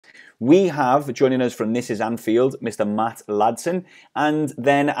We have, joining us from This Is Anfield, Mr. Matt Ladson, and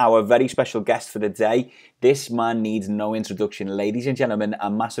then our very special guest for the day. This man needs no introduction. Ladies and gentlemen, a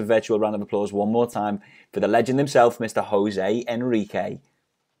massive virtual round of applause one more time for the legend himself, Mr. Jose Enrique.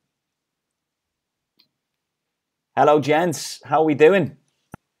 Hello, gents. How are we doing?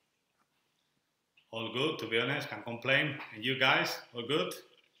 All good, to be honest. Can't complain. And you guys, all good?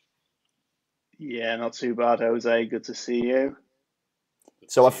 Yeah, not too bad, Jose. Good to see you.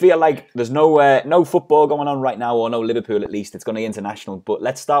 So I feel like there's no football going on right now, or no Liverpool at least. It's going to be international. But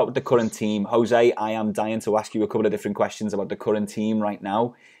let's start with the current team. Jose, I am dying to ask you a couple of different questions about the current team right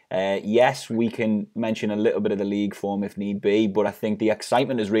now. Yes, we can mention a little bit of the league form if need be, but I think the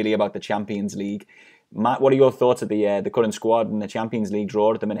excitement is really about the Champions League. Matt, what are your thoughts of the current squad and the Champions League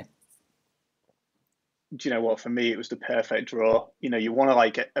draw at the minute? Do you know what? For me, it was the perfect draw. You know, you want to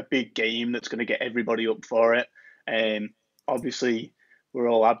like a big game that's going to get everybody up for it. Obviously, we're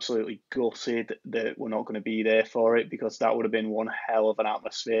all absolutely gutted that we're not going to be there for it, because that would have been one hell of an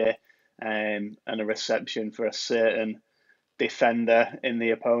atmosphere and a reception for a certain defender in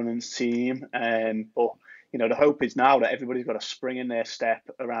the opponent's team. But you know, the hope is now that everybody's got a spring in their step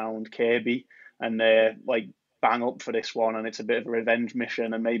around Kirby, and they're like bang up for this one, and it's a bit of a revenge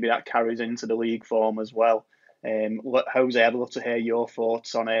mission, and maybe that carries into the league form as well. Jose, I'd love to hear your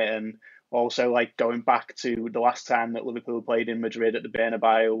thoughts on it, and also like going back to the last time that Liverpool played in Madrid at the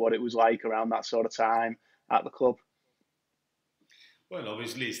Bernabeu, what it was like around that sort of time at the club. Well,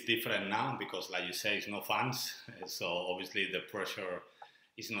 obviously it's different now because, like you say, it's no fans. So obviously the pressure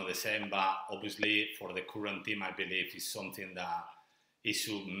is not the same. But obviously for the current team, I believe it's something that it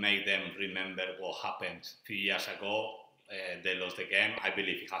should make them remember what happened a few years ago. They lost the game. I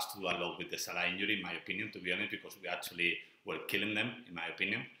believe it has to do a lot with the Salah injury, in my opinion, to be honest, because we actually were killing them, in my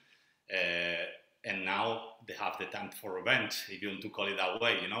opinion. And now they have the time for revenge, if you want to call it that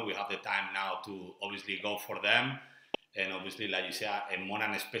way. You know, we have the time now to obviously go for them. And obviously, like you say, a more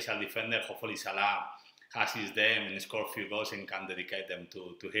than a special defender, hopefully Salah has his day and score a few goals and can dedicate them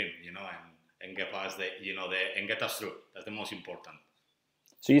to him, you know, and get us and get us through. That's the most important.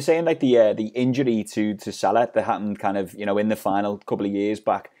 So you're saying like the injury to Salah that happened kind of, you know, in the final couple of years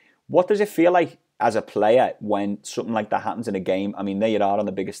back. What does it feel like as a player when something like that happens in a game? I mean, there you are on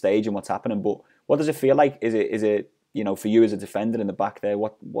the biggest stage and what's happening, but what does it feel like? Is it you know, for you as a defender in the back there?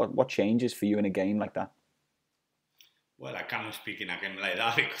 What changes for you in a game like that? Well, I cannot speak in a game like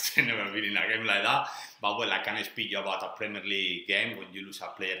that because I've never been in a game like that. But well, I can speak about a Premier League game when you lose a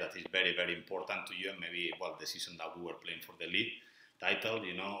player that is very, very important to you. And maybe, well, the season that we were playing for the league title,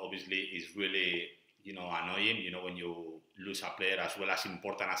 you know, obviously is really, you know, annoying, you know, when you lose a player as well as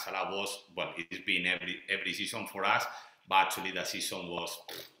important as Salah was. Well, it's been every season for us, but actually the season was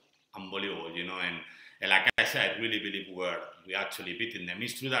unbelievable, you know, and like I said, I really believe we actually beating them.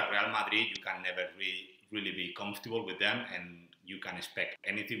 It's true that Real Madrid, you can never really be comfortable with them, and you can expect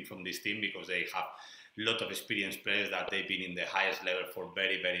anything from this team because they have a lot of experienced players that they've been in the highest level for a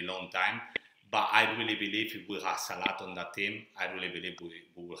very, very long time. But I really believe if we have Salah on that team, I really believe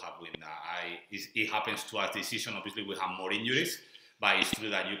we will have win that. It happens to us this season. Obviously, we have more injuries, but it's true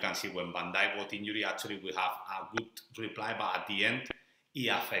that you can see when Van Dijk got injury, actually we have a good reply, but at the end, it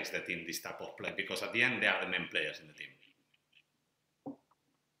affects the team, this type of play, because at the end, they are the main players in the team.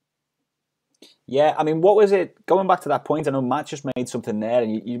 Yeah, I mean, what was it, going back to that point, I know Matt just made something there,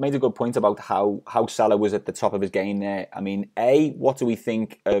 and you made a good point about how Salah was at the top of his game there. I mean, what do we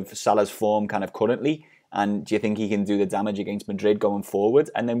think of Salah's form kind of currently, and do you think he can do the damage against Madrid going forward?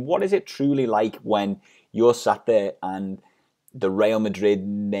 And then what is it truly like when you're sat there and the Real Madrid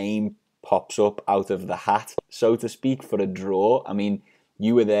name pops up out of the hat, so to speak, for a draw? I mean,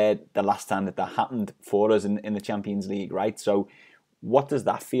 you were there the last time that happened for us in the Champions League, right? So what does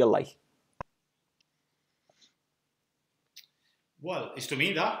that feel like? Well, it's to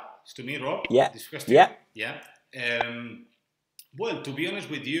me, Rob. Yeah. This question. Yeah. Well, to be honest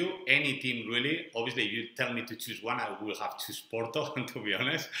with you, any team really. Obviously, if you tell me to choose one, I will have to choose Porto. To be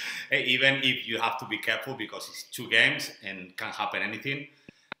honest, even if you have to be careful because it's 2 games and can happen anything.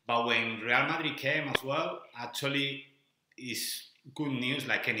 But when Real Madrid came as well, actually, it's good news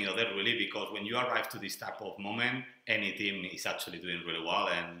like any other really, because when you arrive to this type of moment, any team is actually doing really well,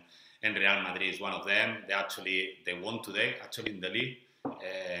 and Real Madrid is one of them. They won today, actually, in the league.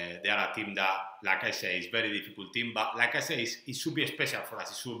 They are a team that, like I say, is very difficult team. But like I say, it should be special for us.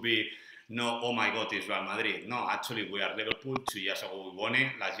 It should be, no, oh my God, it's Real Madrid. No, actually, we are Liverpool. 2 years ago, we won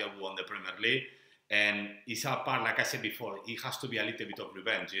it. Last year, we won the Premier League. And it's a part, like I said before, it has to be a little bit of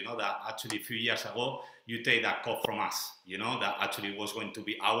revenge. You know, that actually a few years ago, you take that cup from us. You know, that actually was going to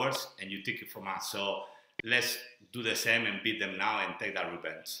be ours, and you take it from us. So let's do the same and beat them now and take that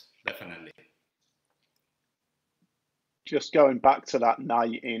revenge. Definitely. Just going back to that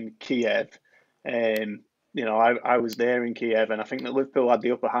night in Kiev, I was there in Kiev, and I think that Liverpool had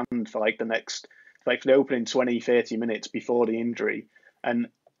the upper hand for for the opening 20, 30 minutes before the injury. And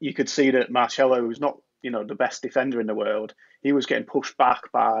you could see that Marcelo, who's not, the best defender in the world, he was getting pushed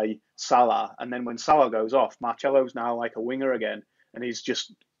back by Salah. And then when Salah goes off, Marcelo's now like a winger again. And he's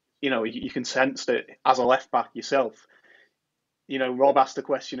just, you can sense that as a left back yourself, Rob asked the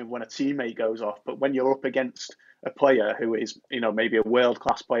question of when a teammate goes off, but when you're up against a player who is, maybe a world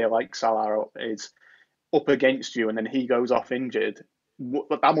class player like Salah is up against you, and then he goes off injured,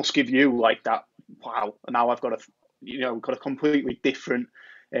 that must give you like that. Wow! Now I've got got a completely different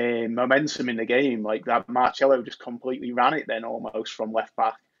momentum in the game. Like that, Marcelo just completely ran it then almost from left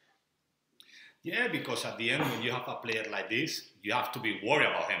back. Yeah, because at the end, when you have a player like this, you have to be worried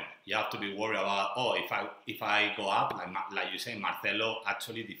about him. You have to be worried about, if I go up, like you say, Marcelo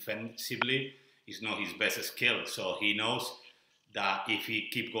actually defensively is not his best skill. So he knows that if he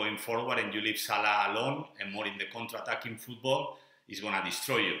keep going forward and you leave Salah alone and more in the counter-attacking football, he's going to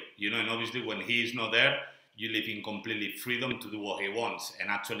destroy you. And obviously when he is not there, you leave him completely freedom to do what he wants.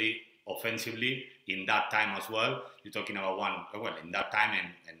 And actually, offensively, in that time as well, you're talking about in that time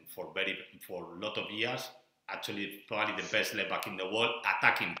and for a lot of years, actually probably the best left back in the world,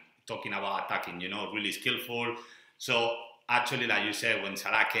 talking about attacking, really skillful. So actually, like you said, when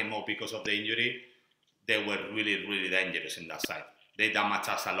Salah came up because of the injury, they were really, really dangerous in that side. They damaged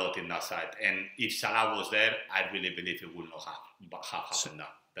us a lot in that side. And if Salah was there, I really believe it would not have happened that.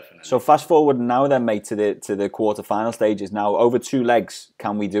 Definitely. So fast forward now then, mate, to the quarter-final stages. Now, over 2 legs,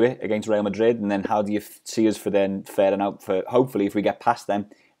 can we do it against Real Madrid? And then how do you see us for then faring out for, hopefully, if we get past them,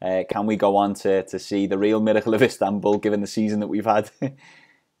 can we go on to see the real miracle of Istanbul, given the season that we've had?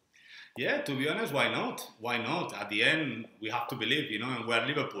 Yeah, to be honest, why not? Why not? At the end, we have to believe, and we're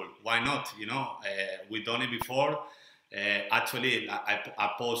Liverpool. Why not? We've done it before. Actually,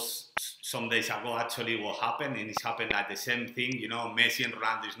 I posted some days ago actually what happened, and it's happened like the same thing. Messi and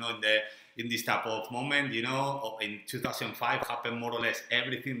Ronaldo is not in this type of moment. In 2005 happened more or less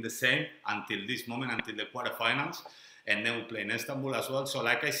everything the same until this moment, until the quarterfinals, and then we play in Istanbul as well. So,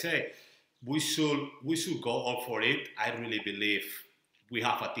 like I say, we should go all for it. I really believe we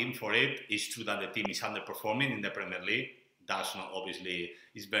have a team for it. It's true that the team is underperforming in the Premier League. That's not obviously,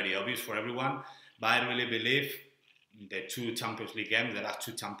 it's very obvious for everyone, but I really believe the 2 Champions League games, the last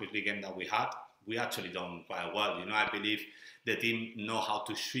 2 Champions League games that we had, we actually done quite well. I believe the team know how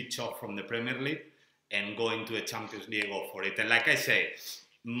to switch off from the Premier League and go into a Champions League, go for it. And like I say,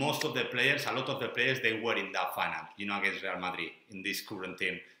 a lot of the players, they were in that final, against Real Madrid in this current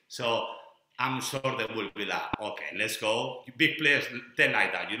team. So I'm sure they will be like, okay, let's go. Big players, they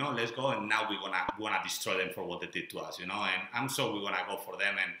like that, let's go. And now we're gonna destroy them for what they did to us, And I'm sure we're gonna go for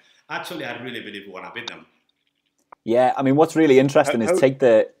them. And actually, I really believe we're gonna beat them. Yeah, I mean, what's really interesting is take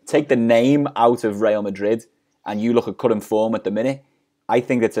the name out of Real Madrid, and you look at current form at the minute. I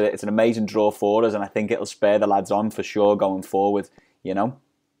think it's an amazing draw for us, and I think it'll spur the lads on for sure going forward.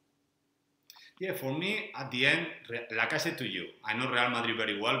 Yeah, for me, at the end, like I said to you, I know Real Madrid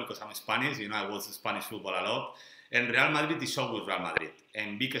very well because I'm Spanish. I watch Spanish football a lot, and Real Madrid is always Real Madrid,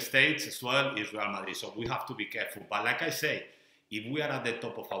 and big states as well is Real Madrid. So we have to be careful. But like I say, if we are at the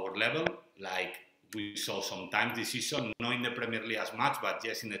top of our level, like we saw sometimes this season, not in the Premier League as much, but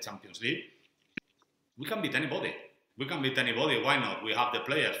yes in the Champions League, we can beat anybody. Why not? We have the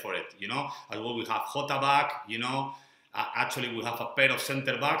players for it, As well, we have Jota back, Actually, we have a pair of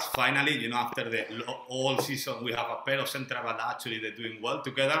centre backs. Finally, after the all season, we have a pair of centre backs that actually they're doing well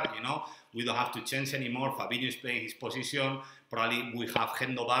together. We don't have to change anymore. Fabinho is playing his position. Probably we have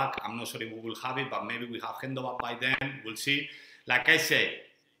Hendo back. I'm not sure if we will have it, but maybe we have Hendo back by then. We'll see. Like I say,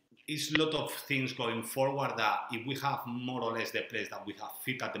 it's a lot of things going forward that if we have more or less the players that we have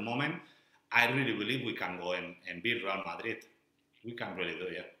fit at the moment, I really believe we can go and beat Real Madrid. We can really do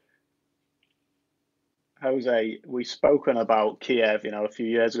it. Jose, we've spoken about Kiev, a few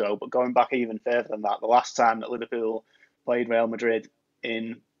years ago, but going back even further than that, the last time that Liverpool played Real Madrid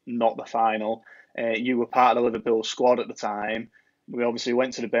in not the final, you were part of the Liverpool squad at the time. We obviously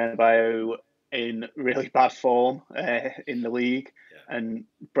went to the Bernabeu in really bad form in the league, and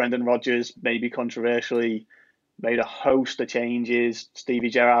Brendan Rodgers, maybe controversially, made a host of changes.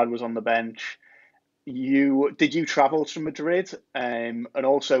 Stevie Gerrard was on the bench. Did you travel to Madrid? And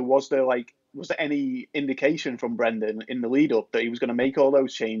also, was there any indication from Brendan in the lead up that he was going to make all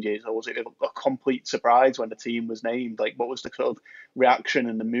those changes, or was it a complete surprise when the team was named? Like, what was the sort of reaction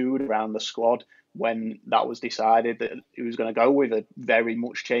and the mood around the squad when that was decided that he was going to go with a very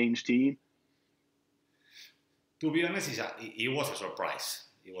much changed team? To be honest, it was a surprise.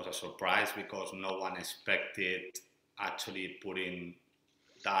 It was a surprise because no one expected actually putting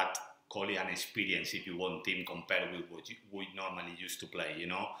that, call it an experience, if you want, team compared with what we normally used to play, you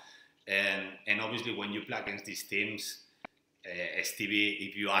know. And obviously when you play against these teams, Stevie,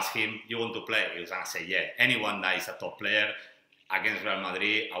 if you ask him, you want to play? He's gonna say, yeah. Anyone that is a top player against Real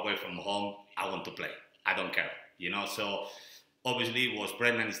Madrid, away from home, I want to play. I don't care, you know. So obviously it was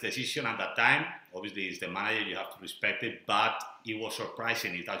Brendan's decision at that time. Obviously he's the manager, you have to respect it, but it was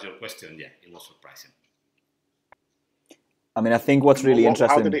surprising. If that's your question, yeah, it was surprising. I mean, I think what's really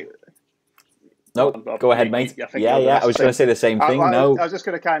interesting. How did it? No, go ahead, mate. Yeah. I was going to say the same thing. I was just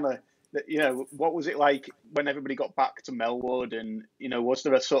going to kind of, you know, what was it like when everybody got back to Melwood, and you know, was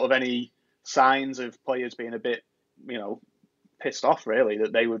there a sort of any signs of players being a bit, you know, pissed off really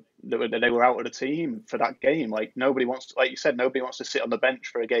that they were out of the team for that game? Like nobody wants to, like you said, nobody wants to sit on the bench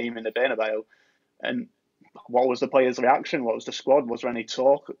for a game in the Bernabeu. And what was the players' reaction? What was the squad? Was there any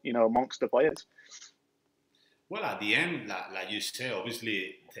talk, you know, amongst the players? Well, at the end, like you say,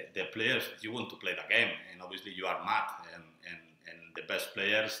 obviously the players, you want to play the game, and obviously you are mad, and the best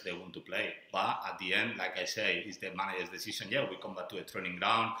players, they want to play. But at the end, like I say, it's the manager's decision. Yeah, we come back to a training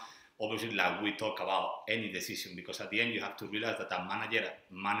ground. Obviously, like we talk about any decision, because at the end you have to realize that a manager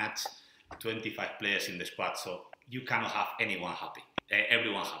manages 25 players in the squad, so you cannot have everyone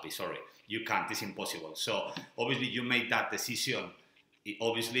happy, sorry. You can't, it's impossible. So obviously you make that decision.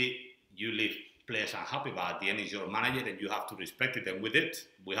 Obviously you leave players unhappy, but at the end it's your manager and you have to respect it. And with it,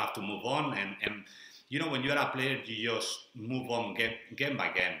 we have to move on. And you know, when you're a player, you just move on game by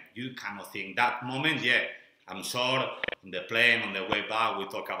game. You cannot think that moment, yeah, I'm sure on the plane, on the way back, we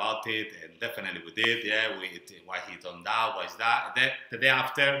talk about it, and definitely we did, yeah, why he done that, why is that? The day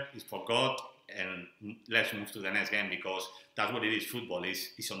after, it's forgot, and let's move to the next game, because that's what it is. Football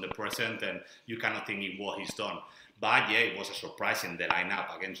is on the present, and you cannot think in what he's done. But yeah, it was a surprise in the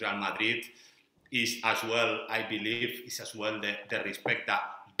lineup against Real Madrid. Is as well, I believe, is as well the respect that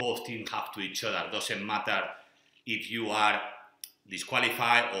both teams have to each other. Doesn't matter if you are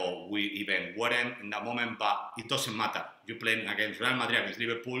disqualified or we even weren't in that moment, but it doesn't matter. You're playing against Real Madrid, against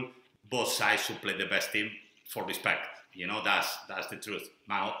Liverpool, both sides should play the best team for respect. You know, that's the truth,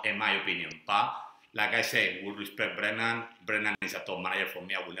 in my opinion. But like I say, we respect Brendan. Brendan is a top manager for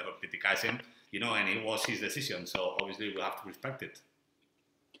me. I will never criticize him, you know, and it was his decision. So obviously we have to respect it.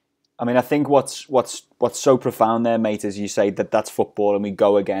 I mean, I think what's so profound there, mate, is you say that that's football and we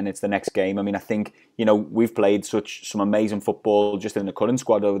go again, it's the next game. I mean, I think, you know, we've played some amazing football just in the current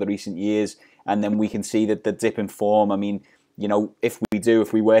squad over the recent years, and then we can see that the dip in form. I mean, you know, if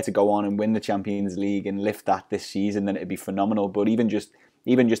we were to go on and win the Champions League and lift that this season, then it'd be phenomenal. But even just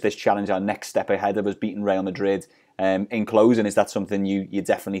this challenge, our next step ahead of us, beating Real Madrid, in closing, is that something you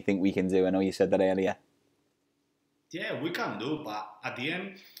definitely think we can do? I know you said that earlier. Yeah, we can do, but at the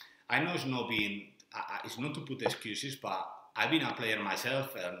end, I know it's not to put excuses, but I've been a player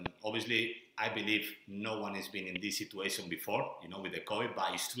myself, and obviously I believe no one has been in this situation before, you know, with the COVID,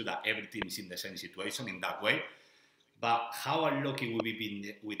 but it's true that every team is in the same situation in that way. But how unlucky we've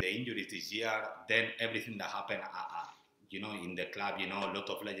been with the injuries this year, then everything that happened, you know, in the club, you know, a lot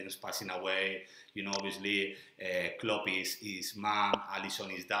of legends passing away, you know, obviously Klopp is mom,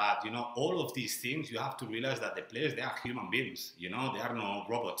 Alisson is dad, you know, all of these things, you have to realize that the players, they are human beings, you know, they are no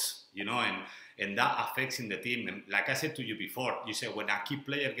robots, you know, and that affects in the team. And like I said to you before, you said when a key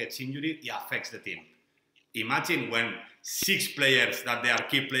player gets injured, it affects the team. Imagine when 6 players that they are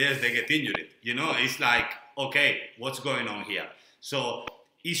key players, they get injured, you know, it's like, okay, what's going on here? So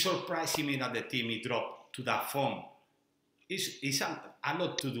it's surprising me that the team dropped to that form. It's a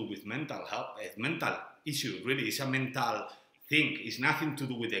lot to do with mental health, mental issue, really. It's a mental thing. It's nothing to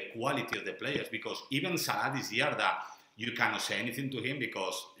do with the quality of the players, because even Salah this year, that you cannot say anything to him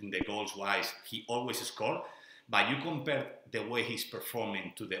because in the goals-wise, he always scored. But you compare the way he's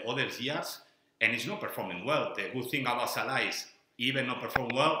performing to the other years, and he's not performing well. The good thing about Salah is even not perform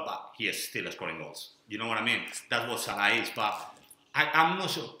well, but he is still scoring goals. You know what I mean? That's what Salah is. But I'm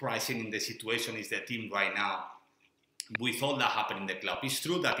not surprised in the situation is the team right now. With all that happened in the club, it's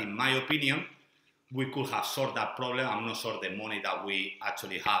true that in my opinion, we could have solved that problem. I'm not sure the money that we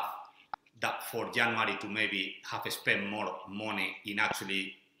actually have that for January to maybe have spent more money in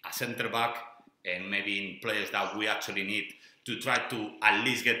actually a centre back and maybe in players that we actually need to try to at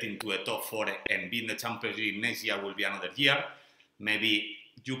least get into a top 4 and be in the Champions League next year will be another year. Maybe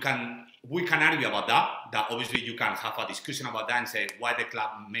we can argue about that obviously you can have a discussion about that and say why the club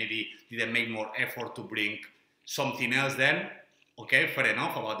maybe didn't make more effort to bring something else then. Okay, fair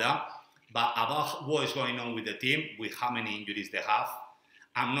enough about that. But about what is going on with the team, with how many injuries they have,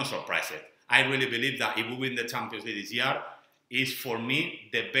 I'm not surprised. I really believe that if we win the Champions League this year, is for me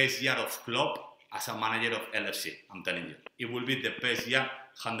the best year of Klopp as a manager of LFC. I'm telling you, it will be the best year,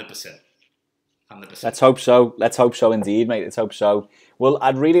 100%. 100%. Let's hope so. Let's hope so indeed, mate. Let's hope so. Well,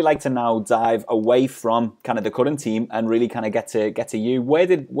 I'd really like to now dive away from kind of the current team and really kind of get to you. Where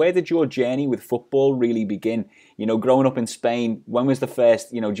did your journey with football really begin? You know, growing up in Spain, when was the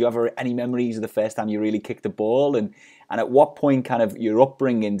first? You know, do you have any memories of the first time you really kicked a ball? And at what point, kind of your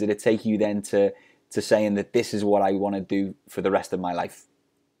upbringing, did it take you then to saying that this is what I want to do for the rest of my life?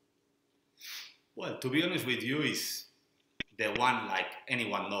 Well, to be honest with you, is the one like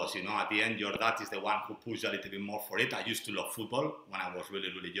anyone knows, you know, at the end your dad is the one who pushed a little bit more for it. I used to love football when I was really,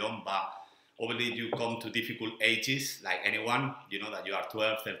 really young, but obviously you come to difficult ages like anyone, you know, that you are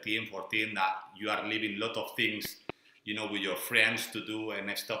 12, 13, 14, that you are living a lot of things, you know, with your friends to do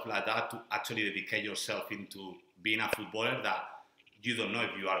and stuff like that, to actually dedicate yourself into being a footballer that you don't know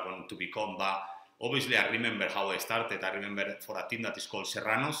if you are going to become. But obviously I remember how I started. I remember for a team that is called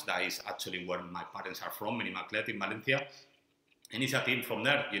Serranos, that is actually where my parents are from, in Imaclet in Valencia. And it's a team from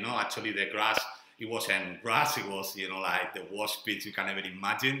there, you know, actually the grass, it wasn't grass, it was, you know, like the worst pitch you can ever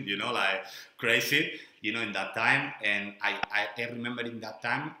imagine, you know, like crazy, you know, in that time. And I remember in that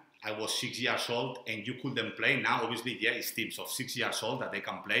time, I was 6 years old and you couldn't play. Now, obviously, yeah, it's teams of 6 years old that they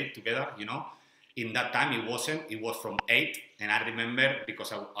can play together, you know. In that time, it wasn't, it was from 8. And I remember,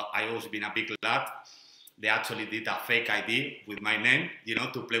 because I always been a big lad, they actually did a fake ID with my name, you know,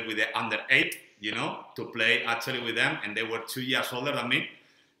 to play with the under 8. You know, to play actually with them, and they were 2 years older than me,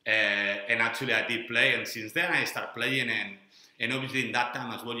 and actually I did play, and since then I started playing, and obviously in that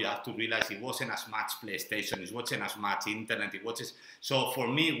time as well, you have to realize it wasn't as much PlayStation, it wasn't as much internet, so for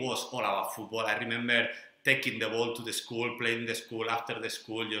me it was all about football. I remember taking the ball to the school, playing the school, after the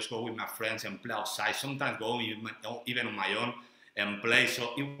school, just go with my friends and play outside, sometimes go even on my own and play,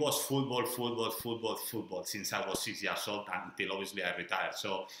 so it was football, since I was 6 years old until obviously I retired,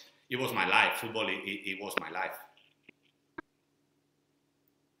 so it was my life. Football, it was my life.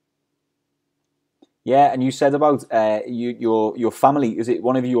 Yeah, and you said about your family. Is it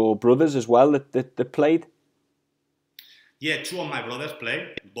one of your brothers as well that played? Yeah, 2 of my brothers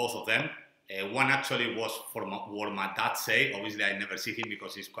played, both of them. One actually was for what my dad said. Obviously, I never see him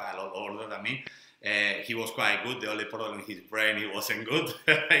because he's quite a lot older than me. He was quite good. The only problem in his brain, he wasn't good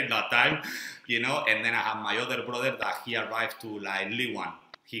in that time, you know. And then I have my other brother that he arrived to like League One.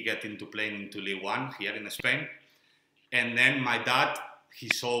 He got into playing into League One here in Spain. And then my dad, he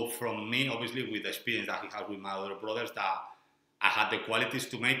saw from me, obviously with the experience that he had with my other brothers, that I had the qualities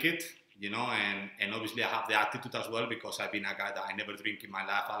to make it, you know, and obviously I have the attitude as well, because I've been a guy that I never drink in my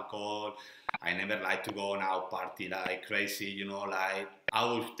life alcohol. I never like to go on out party like crazy, you know, like I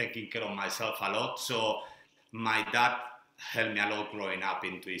was taking care of myself a lot. So my dad helped me a lot growing up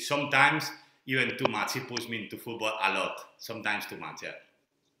into it. Sometimes even too much. He pushed me into football a lot. Sometimes too much, yeah.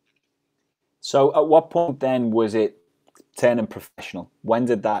 So at what point then was it turning professional? When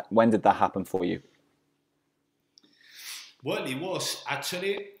did that happen for you? Well, it was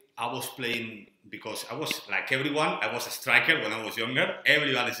actually, I was playing, because I was like everyone, I was a striker when I was younger.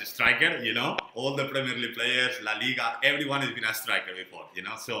 Everyone is a striker, you know, all the Premier League players, La Liga, everyone has been a striker before, you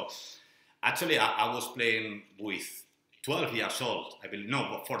know. So actually I was playing with 12 years old, I believe,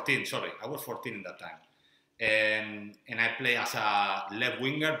 no, 14, sorry, I was 14 in that time. And I play as a left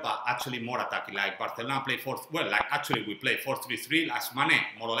winger, but actually more attacking. Like Barcelona play we play 4-3-3, as Mane,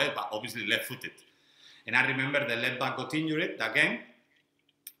 more or less, but obviously left-footed. And I remember the left back got injured that game,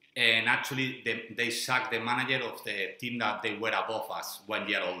 and actually they sacked the manager of the team that they were above us, 1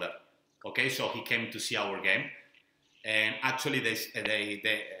 year older. Okay, so he came to see our game, and actually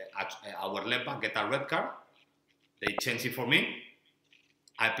our left back get a red card. They changed it for me.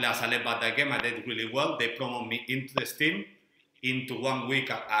 I played as a left back that game. I did really well. They promoted me into the team. Into 1 week,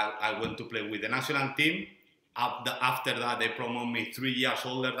 I went to play with the national team. After that, they promoted me 3 years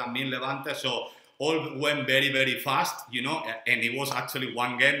older than me in Levante. So all went very, very fast, you know. And it was actually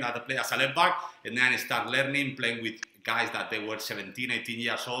one game that I played as a left back. And then I started learning, playing with guys that they were 17, 18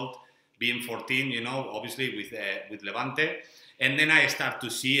 years old, being 14, you know, obviously with Levante. And then I start to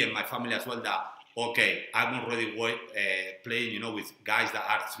see, and my family as well, that okay, I'm already playing, you know, with guys that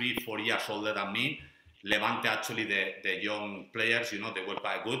are 3-4 years older than me. Levante, actually, the young players, you know, they were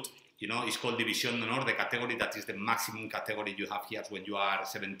quite good. You know, it's called División de Honor, the category that is the maximum category you have here when you are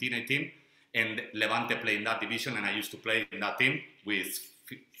 17, 18. And Levante play in that division, and I used to play in that team with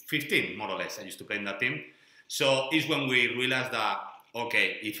 15, more or less. I used to play in that team. So it's when we realized that,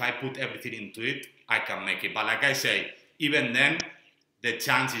 okay, if I put everything into it, I can make it. But like I say, even then, the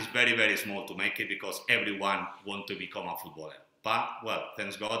chance is very, very small to make it, because everyone wants to become a footballer. But well,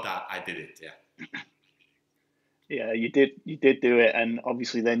 thanks God I did it. Yeah. Yeah, you did do it, and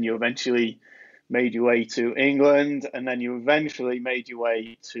obviously then you eventually made your way to England, and then you eventually made your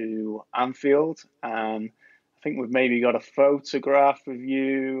way to Anfield. And I think we've maybe got a photograph of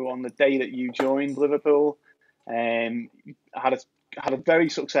you on the day that you joined Liverpool. Had a had a very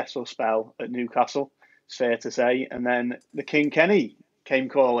successful spell at Newcastle, it's fair to say, and then the King Kenny came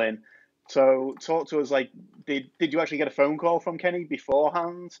calling. So talk to us, like, did you actually get a phone call from Kenny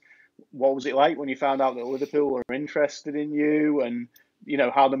beforehand? What was it like when you found out that Liverpool were interested in you, and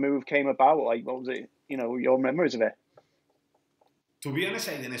how the move came about? Like, what was it? Your memories of it. To be honest,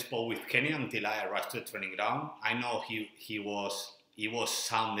 I didn't spoke with Kenny until I arrived to the training ground. I know he was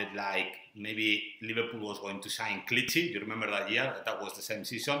sounded like maybe Liverpool was going to sign Klitschy. You remember that year? That was the same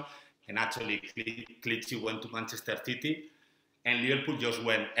season, and actually Klitschy went to Manchester City, and Liverpool just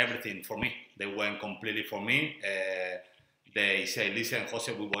went everything for me. They went completely for me. They say, listen,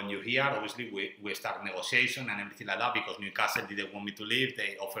 Jose, we want you here. Obviously, we start negotiation and everything like that because Newcastle didn't want me to leave.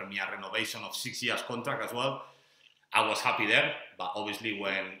 They offered me a renovation of 6 years contract as well. I was happy there, but obviously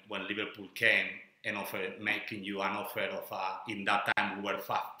when Liverpool came and making you an offer of, in that time we were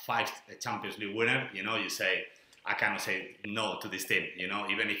five Champions League winner, you say, I cannot say no to this team,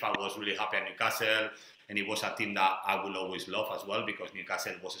 even if I was really happy at Newcastle, and it was a team that I will always love as well because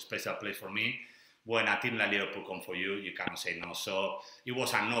Newcastle was a special place for me. When a team like Liverpool come for you, you cannot say no. So it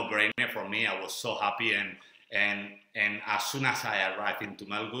was a no-brainer for me. I was so happy, and as soon as I arrived into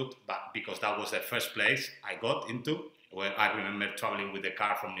Melwood, but because that was the first place I got into, where I remember traveling with the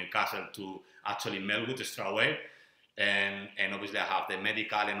car from Newcastle to actually Melwood straight away, and obviously I have the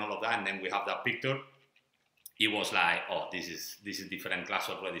medical and all of that, and then we have that picture. It was like, oh, this is different class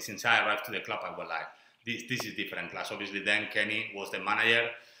already. Since I arrived to the club, I was like, this is different class. Obviously, then Kenny was the manager.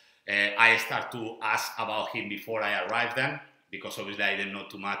 I started to ask about him before I arrived then, because obviously I didn't know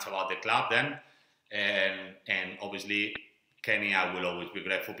too much about the club then. And obviously, Kenny, I will always be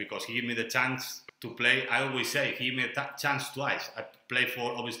grateful because he gave me the chance to play. I always say he gave me a chance twice. I played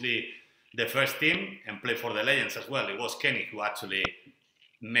for, obviously, the first team and played for the Legends as well. It was Kenny who actually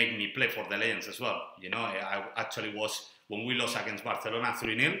made me play for the Legends as well. I actually was, when we lost against Barcelona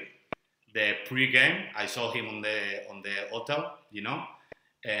 3-0, the pre-game, I saw him on the hotel,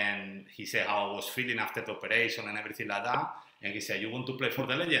 and he said how I was feeling after the operation and everything like that. And he said, "You want to play for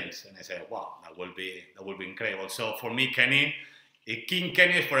the Legends?" And I said, "Wow, that will be incredible." So for me, Kenny, King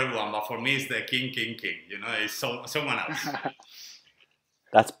Kenny is for everyone, but for me, it's the King. It's someone else.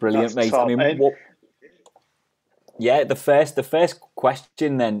 That's brilliant, That's mate. top. I mean, the first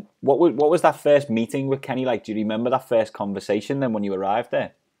question then, what was that first meeting with Kenny like? Do you remember that first conversation then when you arrived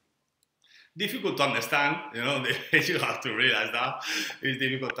there? Difficult to understand, you have to realize that. It's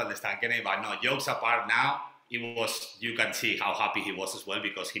difficult to understand Kenny, but no, jokes apart now, you can see how happy he was as well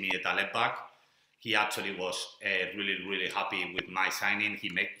because he needed a left back. He actually was really, really happy with my signing. He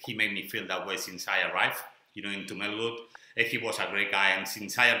made me feel that way since I arrived, into Melwood. He was a great guy, and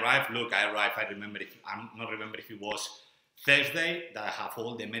since I arrived, I not remember if it was Thursday that I have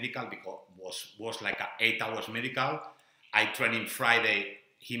all the medical because was like an 8 hours medical. I trained in Friday.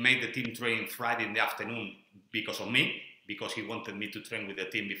 He made the team train Friday in the afternoon because of me, because he wanted me to train with the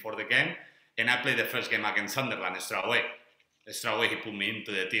team before the game. And I played the first game against Sunderland straight away. Straight away, he put me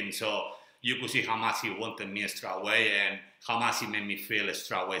into the team. So you could see how much he wanted me straight away and how much he made me feel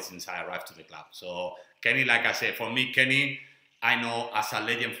straight away since I arrived to the club. So Kenny, like I said, for me, Kenny, I know as a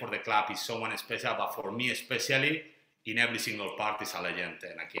legend for the club is someone special, but for me especially, in every single part is a legend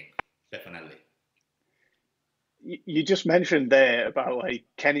and a king, definitely. You just mentioned there about like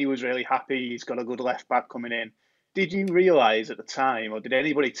Kenny was really happy. He's got a good left back coming in. Did you realise at the time, or did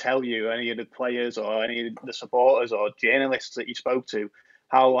anybody tell you, any of the players or any of the supporters or journalists that you spoke to,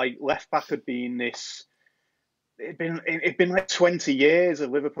 how like left back had been this? It'd been like 20 years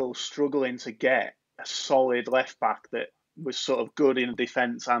of Liverpool struggling to get a solid left back that was sort of good in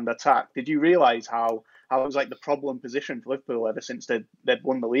defence and attack. Did you realise how it was like the problem position for Liverpool ever since they'd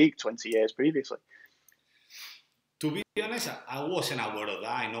won the league 20 years previously? To be honest, I wasn't aware of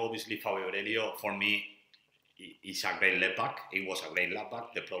that. I know obviously Fabio Aurelio, for me, is a great left back. He was a great left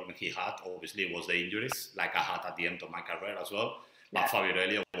back. The problem he had, obviously, was the injuries, like I had at the end of my career as well. But Fabio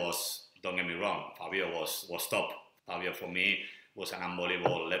Aurelio was, don't get me wrong, Fabio was top. Fabio, for me, was an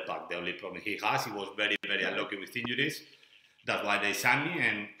unbelievable left back. The only problem he was very, very unlucky with injuries. That's why they signed me.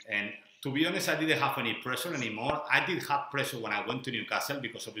 And to be honest, I didn't have any pressure anymore. I did have pressure when I went to Newcastle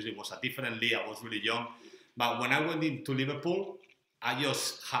because obviously it was a different league. I was really young. But when I went into Liverpool, I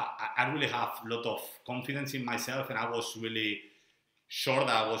really have a lot of confidence in myself, and I was really sure that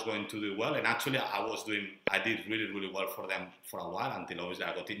I was going to do well, and actually I did really, really well for them for a while until obviously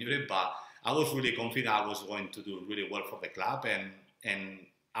I got injured, but I was really confident I was going to do really well for the club, and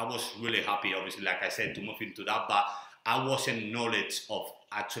I was really happy, obviously, like I said, to move into that, but I wasn't knowledge of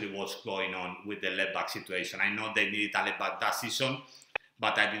actually what's going on with the left back situation. I know they needed a left back that season,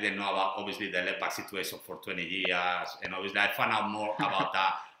 but I didn't know about, obviously, the left back situation for 20 years, and obviously I found out more about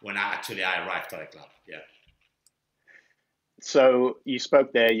that when I arrived to the club, yeah. So you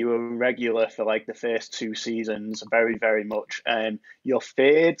spoke there, you were regular for like the first 2 seasons, very, very much. Your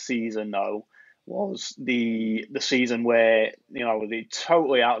third season, though, was the season where, you know, the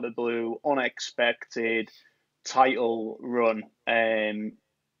totally out of the blue, unexpected title run.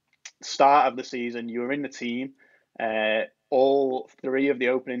 Start of the season, you were in the team. All three of the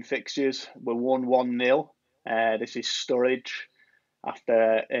opening fixtures were won 1-0. This is Sturridge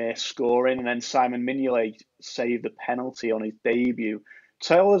after scoring, and then Simon Mignolet saved the penalty on his debut.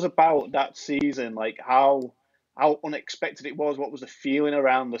 Tell us about that season, like how unexpected it was. What was the feeling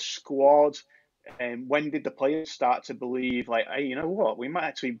around the squad? And when did the players start to believe, like, hey, you know what, we might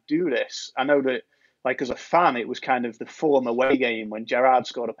actually do this? I know that, like, as a fan, it was kind of the Fulham away game when Gerrard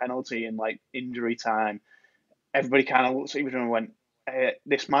scored a penalty in like injury time. Everybody kind of looked at each other and went,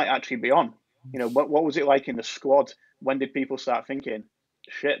 "This might actually be on." You know, what was it like in the squad? When did people start thinking,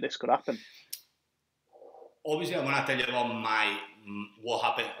 "Shit, this could happen"? Obviously, I'm gonna tell you about what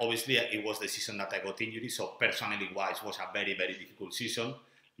happened. Obviously, it was the season that I got injured, so personally wise, it was a very, very difficult season.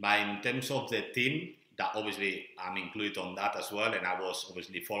 But in terms of the team, that obviously I'm included on that as well, and I was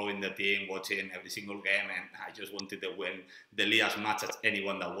obviously following the team, watching every single game, and I just wanted to win the league as much as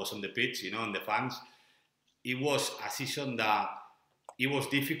anyone that was on the pitch, you know, and the fans. It was a season that it was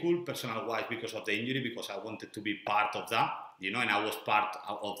difficult personal-wise because of the injury, because I wanted to be part of that, you know, and I was part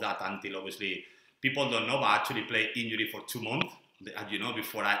of that until obviously people don't know, but I actually played injury for 2 months, you know,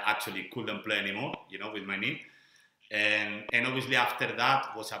 before I actually couldn't play anymore, you know, with my knee. And obviously after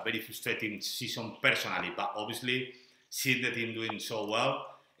that was a very frustrating season personally, but obviously seeing the team doing so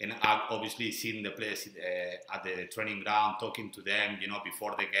well, and I've obviously seen the players at the training ground, talking to them, you know,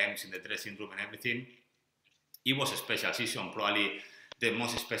 before the games, in the dressing room and everything. It was a special season, probably the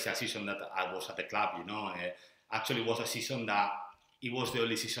most special season that I was at the club, you know. Actually was a season that, it was the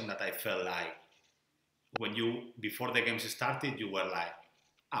only season that I felt like, when before the games started, you were like,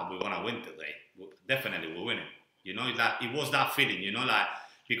 we're gonna win today. Definitely we're winning. You know, it was that feeling, you know, like,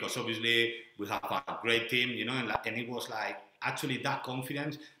 because obviously we have a great team, you know, and it was like, actually that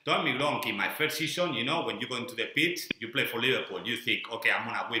confidence. Don't get me wrong, in my first season, you know, when you go into the pitch, you play for Liverpool, you think, okay, I'm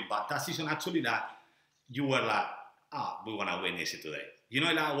gonna win. But that season, actually, that you were like, we're gonna win easy today. You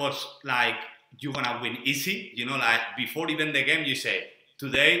know, that was like, you're gonna win easy. You know, like, before even the game, you say,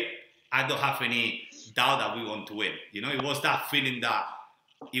 today, I don't have any doubt that we want to win. You know, it was that feeling that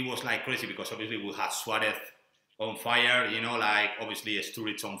it was like crazy, because obviously we had Suarez on fire, you know, like, obviously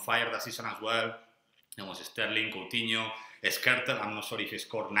Sturridge on fire that season as well. There was Sterling, Coutinho, Skrtel, I'm not sure if he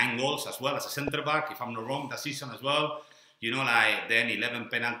scored 9 goals as well as a centre-back, if I'm not wrong, that season as well. You know, like, then 11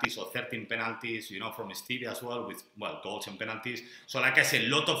 penalties or 13 penalties, you know, from Stevie as well, with, well, goals and penalties. So, like I said, a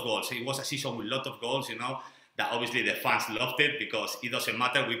lot of goals. It was a season with a lot of goals, you know, that obviously the fans loved it, because it doesn't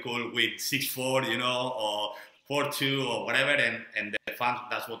matter, we could win 6-4, you know, or 4-2 or whatever, and the fans,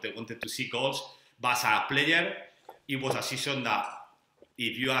 that's what they wanted to see, goals. But as a player, it was a season that,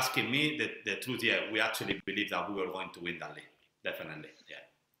 if you're asking me, the truth, yeah, we actually believe that we were going to win that league. Definitely, yeah.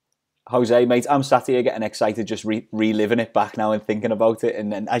 Jose, mate, I'm sat here getting excited, just reliving it back now and thinking about it.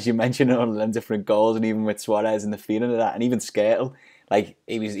 And then, as you mentioned, all the different goals, and even with Suarez and the feeling of that, and even Skrtel, like,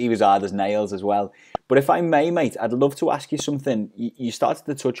 he was hard as nails as well. But if I may, mate, I'd love to ask you something. You started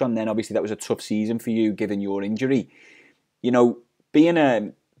to touch on then, obviously, that was a tough season for you, given your injury. You know, being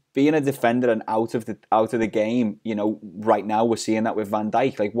a defender and out of the game, you know, right now we're seeing that with Van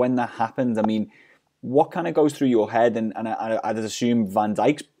Dijk. Like, when that happened, I mean, what kind of goes through your head? And I'd assume Van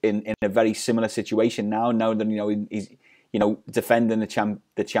Dijk's in a very similar situation now that, you know, he's, you know, defending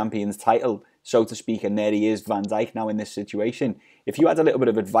the champion's title, so to speak, and there he is, Van Dijk, now in this situation. If you had a little bit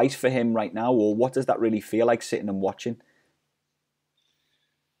of advice for him right now, or what does that really feel like, sitting and watching?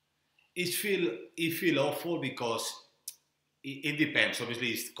 It feel awful, because it depends. Obviously,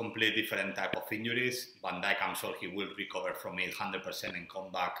 it's completely different type of injuries. Van Dijk, I'm sure he will recover from it 100% and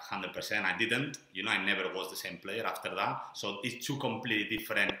come back 100%. I didn't. You know, I never was the same player after that. So it's 2 completely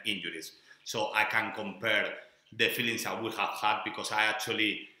different injuries. So I can compare the feelings I would have had, because I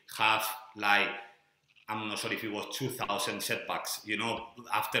actually have, like, I'm not sure if it was 2,000 setbacks, you know,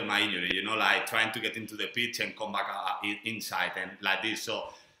 after my injury, you know, like, trying to get into the pitch and come back inside and like this. So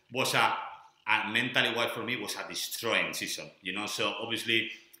was and mentally wise for me was a destroying season, you know. So obviously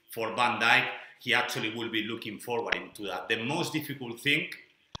for Van Dijk, he actually will be looking forward into that. The most difficult thing,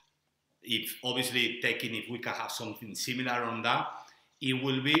 if we can have something similar on that, it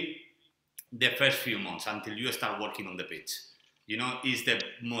will be the first few months until you start working on the pitch. You know, is the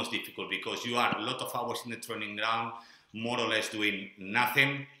most difficult because you are a lot of hours in the training ground, more or less doing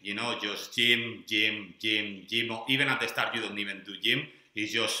nothing, you know, just gym. Even at the start, you don't even do gym.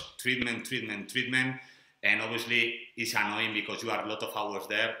 It's just treatment. And obviously, it's annoying because you are a lot of hours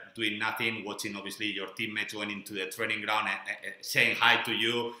there doing nothing, watching obviously your teammates going into the training ground and saying hi to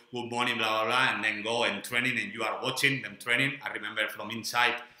you, good morning, blah, blah, blah, and then go and training and you are watching them training. I remember from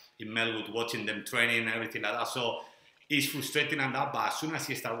inside in Melwood watching them training and everything like that. So it's frustrating and that, but as soon as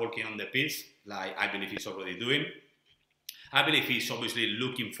he starts working on the pitch, like I believe he's already doing, I believe he's obviously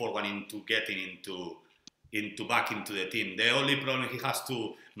looking forward into getting back into the team. The only problem he has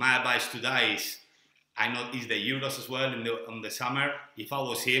to, my advice to that is, I know it's the Euros as well on the summer. If I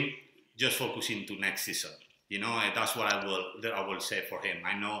was him, just focus into next season. You know, and that's what I will say for him.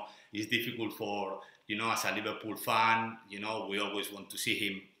 I know it's difficult for, you know, as a Liverpool fan, you know, we always want to see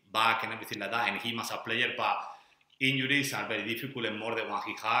him back and everything like that, and him as a player, but injuries are very difficult and more than what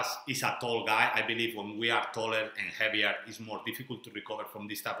he has. He's a tall guy. I believe when we are taller and heavier, it's more difficult to recover from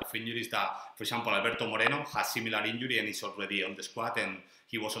this type of injuries that, for example, Alberto Moreno has similar injury and is already on the squad and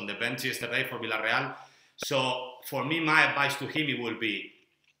he was on the bench yesterday for Villarreal. So for me, my advice to him, it will be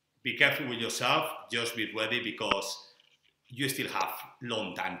careful with yourself, just be ready because you still have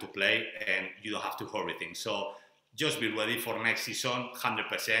long time to play and you don't have to hurry things. So just be ready for next season,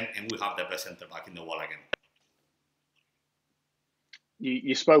 100%, and we have the best centre back in the world again.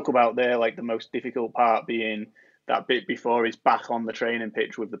 You spoke about there, like the most difficult part being that bit before he's back on the training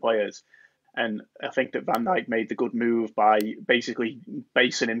pitch with the players. And I think that Van Dijk made the good move by basically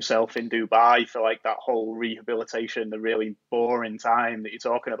basing himself in Dubai for like that whole rehabilitation, the really boring time that you're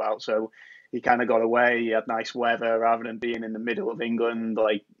talking about. So he kind of got away, he had nice weather rather than being in the middle of England,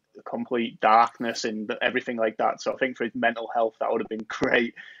 like complete darkness and everything like that. So I think for his mental health, that would have been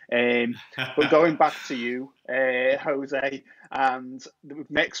great. But going back to you, Jose, and the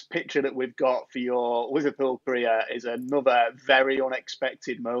next picture that we've got for your Liverpool career is another very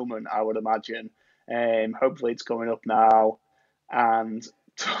unexpected moment, I would imagine. Hopefully it's coming up now. And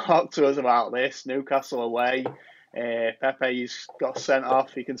talk to us about this. Newcastle away. Pepe's got sent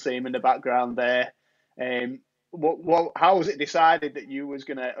off. You can see him in the background there. How was it decided that you was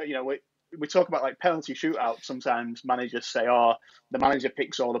going to, you know, we talk about like penalty shootouts. Sometimes managers say, oh, the manager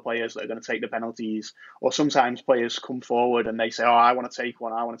picks all the players that are going to take the penalties. Or sometimes players come forward and they say, oh, I want to take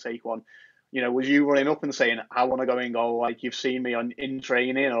one. You know, was you running up and saying, I want to go in goal like you've seen me in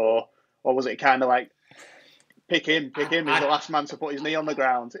training? Or was it kind of like, pick him, he's the last man to put his knee on the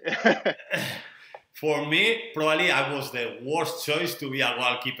ground? For me, probably I was the worst choice to be a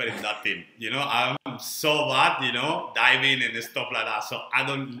goalkeeper in that team. You know, I'm so bad, you know, diving and stuff like that. So I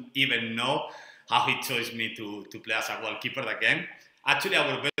don't even know how he chose me to play as a goalkeeper again. Actually,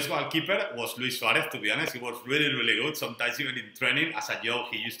 our best goalkeeper was Luis Suarez, to be honest. He was really, really good. Sometimes even in training, as a joke,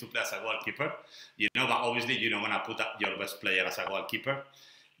 he used to play as a goalkeeper. You know, but obviously, you don't want to put up your best player as a goalkeeper.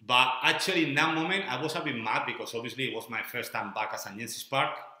 But actually, in that moment, I was a bit mad because obviously it was my first time back as a Jensen's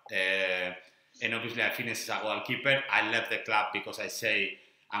Park. And obviously I finished as a goalkeeper. I left the club because I say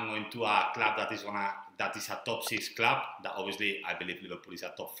I'm going to a club that is a top 6 club. That obviously I believe Liverpool is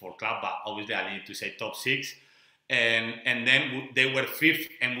a top 4 club, but obviously I need to say top 6. And then they were 5th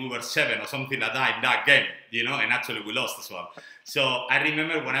and we were 7th or something like that in that game, you know. And actually we lost as well. So I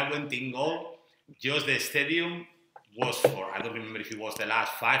remember when I went in goal, just the stadium was for, I don't remember if it was the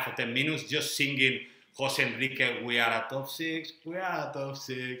last 5 or 10 minutes, just singing Jose Enrique, we are a top 6, we are a top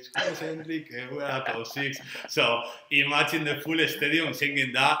 6, Jose Enrique, we are a top 6. So imagine the full stadium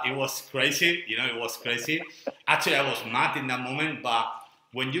singing that. It was crazy, you know, it was crazy. Actually, I was mad in that moment, but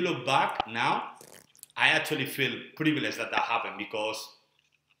when you look back now, I actually feel privileged that happened because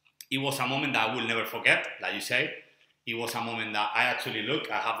it was a moment that I will never forget, like you say. It was a moment that I actually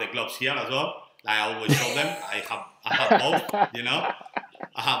I have the gloves here as well. Like I always show them. I have both, you know.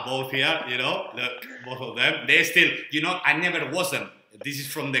 I have both here, you know, look, both of them. They still, you know, I never wash them. This is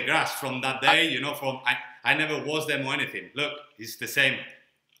from the grass, from that day, you know, I never wash them or anything. Look, it's the same.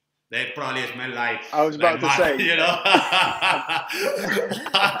 They probably smell like I was about to say, you know.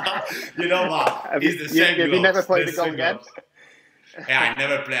 You know what? It's the same gloves. Have you never played the goal again? Yeah, I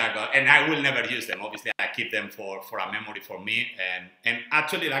never play a goal, and I will never use them. Obviously, I keep them for a memory for me. And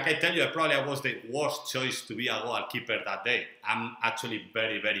actually, like I tell you, I was the worst choice to be a goalkeeper that day. I'm actually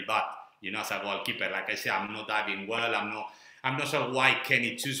very, very bad, you know, as a goalkeeper. Like I say, I'm not diving well. I'm not sure why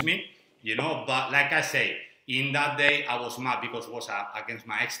Kenny chose me. you know. But like I say, in that day, I was mad because it was against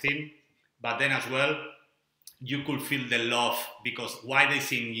my ex-team. But then as well, you could feel the love because why they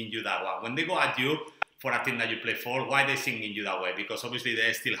singing you that way? When they go at you for a team that you play for, why they singing you that way? Because obviously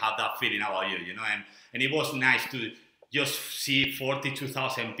they still have that feeling about you, you know. And it was nice to just see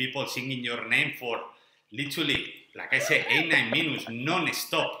 42,000 people singing your name for literally, like I said, 8-9 minutes,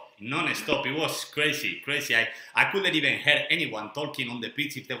 non-stop. It was crazy. I couldn't even hear anyone talking on the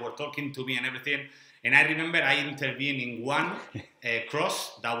pitch if they were talking to me and everything. And I remember I intervened in one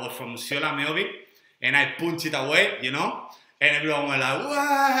cross that was from Siola Meobi, and I punched it away, you know. And everyone was like,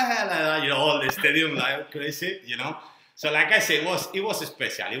 "Wow!" Like that, you know, all the stadium like crazy, you know. So like I said, it was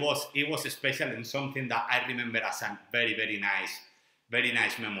special. It was special and something that I remember as a very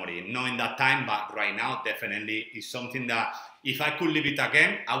nice memory. Not in that time, but right now, definitely is something that if I could live it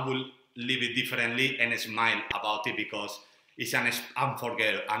again, I would live it differently and smile about it because it's an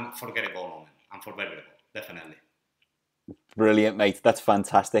unforgettable moment. Unforgettable, definitely. Brilliant, mate. That's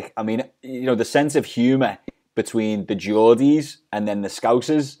fantastic. I mean, you know, the sense of humour between the Geordies and then the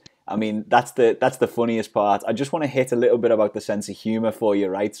Scousers. I mean, that's the funniest part. I just want to hit a little bit about the sense of humour for you,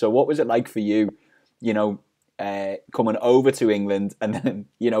 right? So what was it like for you, you know, coming over to England and then,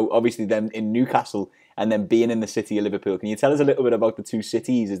 you know, obviously then in Newcastle and then being in the city of Liverpool? Can you tell us a little bit about the two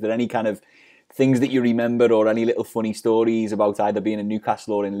cities? Is there any kind of things that you remember or any little funny stories about either being in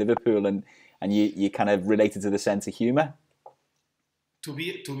Newcastle or in Liverpool and you kind of related to the sense of humour? To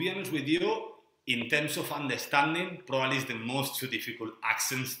be honest with you, in terms of understanding, probably is the most difficult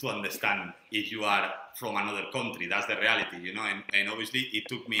accents to understand if you are from another country. That's the reality, you know. And obviously, it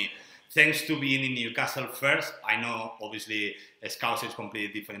took me, thanks to being in Newcastle first. I know, obviously, Scouse is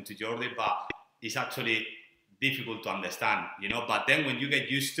completely different to Jordi, but it's actually difficult to understand, you know. But then when you get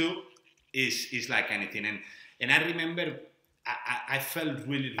used to, it's like anything. And I remember, I felt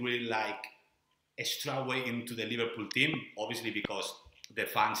really like extra way into the Liverpool team, obviously because the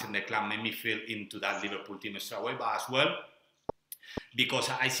fans in the club made me feel into that Liverpool team extra way, but as well because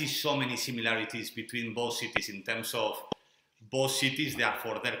I see so many similarities between both cities in terms of both cities, they are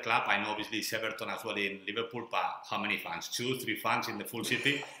for their club. I know obviously it's Everton as well in Liverpool, but how many fans? 2-3 fans in the full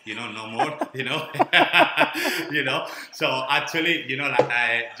city, you know, no more, you know. You know, so actually, you know,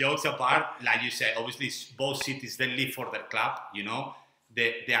 like jokes apart, like you say, obviously both cities, they live for their club, you know.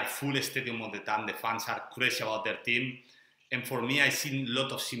 They are full stadium all the time, the fans are crazy about their team. And for me, I see a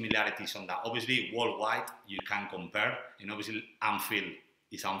lot of similarities on that. Obviously, worldwide, you can compare. And obviously, Anfield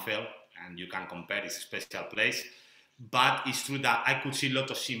is Anfield, and you can compare. It's a special place. But it's true that I could see a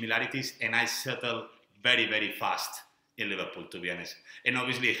lot of similarities, and I settled very fast in Liverpool, to be honest. And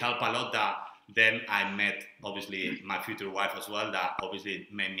obviously, it helped a lot that then I met, obviously, my future wife as well, that obviously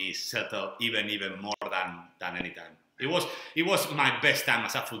made me settle even more than any time. It was my best time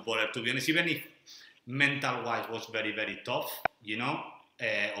as a footballer, to be honest, even if mental-wise was very tough, you know,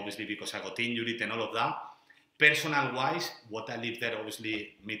 obviously because I got injured and all of that. Personal-wise, what I lived there,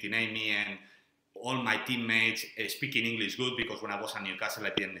 obviously meeting Amy and all my teammates, speaking English good, because when I was at Newcastle,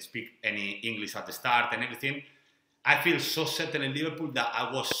 I didn't speak any English at the start and everything. I feel so settled in Liverpool that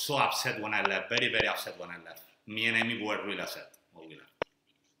I was so upset when I left, very upset when I left. Me and Amy were really upset when we left.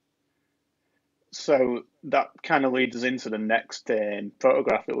 So that kind of leads us into the next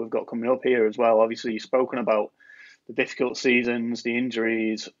photograph that we've got coming up here as well. Obviously, you've spoken about the difficult seasons, the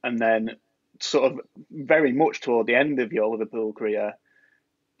injuries, and then sort of very much toward the end of your Liverpool career,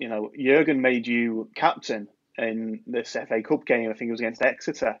 you know, Jurgen made you captain in this FA Cup game. I think it was against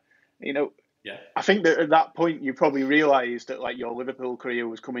Exeter. You know, yeah. I think that at that point you probably realised that like your Liverpool career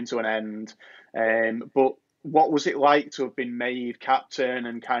was coming to an end. But what was it like to have been made captain,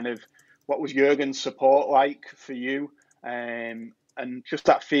 and kind of what was Jurgen's support like for you? And just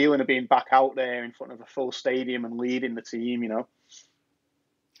that feeling of being back out there in front of a full stadium and leading the team, you know?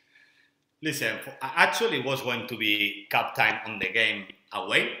 Listen, I actually was going to be captain on the game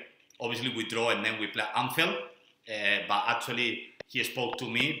away. Obviously, we draw and then we play Anfield. But actually, he spoke to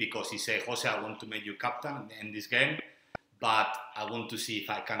me because he said, Jose, I want to make you captain in this game. But I want to see if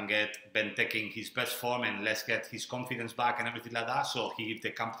I can get Benteke in his best form and let's get his confidence back and everything like that. So he gave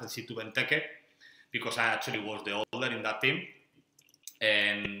the captaincy to Benteke because I actually was the older in that team.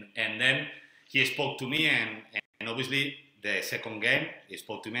 And then he spoke to me and obviously the second game, he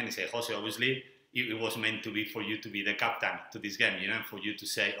spoke to me and he said, Jose, obviously it was meant to be for you to be the captain to this game, you know, and for you to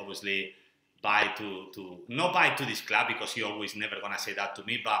say, obviously, not bye to this club, because he always never gonna say that to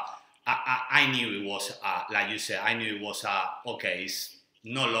me, but I knew it was, like you said, I knew it was, okay, it's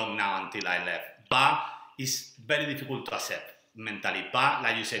not long now until I left. But it's very difficult to accept mentally. But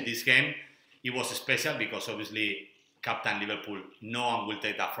like you said, this game, it was special because obviously captain Liverpool, no one will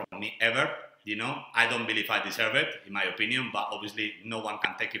take that from me ever. You know, I don't believe I deserve it, in my opinion, but obviously no one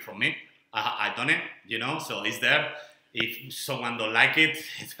can take it from me. I done it, you know, so it's there. If someone don't like it,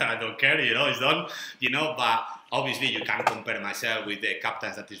 I don't care, you know, it's done, you know, but obviously you can't compare myself with the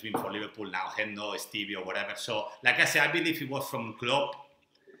captains that has been for Liverpool now, Hendo, Stevie or whatever. So, like I said, I believe it was from Klopp.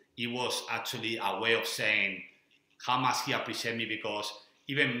 It was actually a way of saying how much he appreciated me, because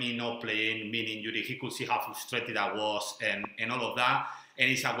even me not playing, me injury, he could see how frustrated I was and all of that.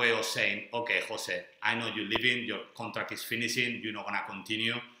 And it's a way of saying, okay, Jose, I know you're leaving, your contract is finishing, you're not going to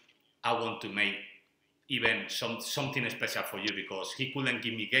continue. I want to make even something special for you, because he couldn't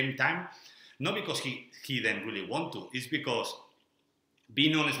give me game time. Not because he didn't really want to. It's because,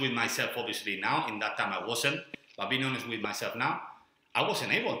 being honest with myself, obviously now, in that time I wasn't, but being honest with myself now, I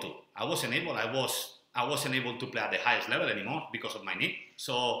wasn't able to. I wasn't able to play at the highest level anymore because of my knee.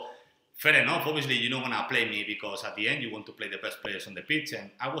 So, fair enough, obviously you're not going to play me, because at the end you want to play the best players on the pitch,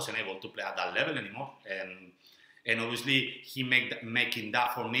 and I wasn't able to play at that level anymore. And obviously he making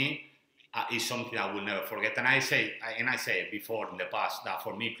that for me is something I will never forget. And I say before in the past that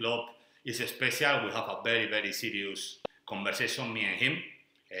for me, Klopp is special. We have a very, very serious conversation, me and him,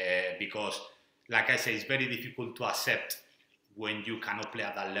 because, like I say, it's very difficult to accept when you cannot play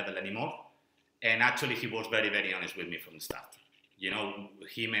at that level anymore. And actually, he was very, very honest with me from the start. You know,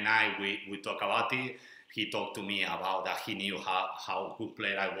 him and I, we talk about it. He talked to me about that he knew how good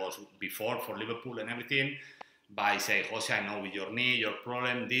player I was before for Liverpool and everything. But I say, Jose, I know with your knee, your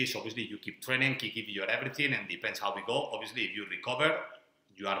problem, this, obviously you keep training, he give you your everything, and depends how we go. Obviously, if you recover,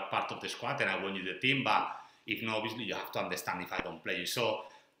 you are part of the squad and I want you the team. But if not, obviously you have to understand if I don't play you. So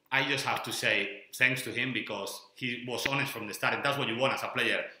I just have to say thanks to him, because he was honest from the start. And that's what you want as a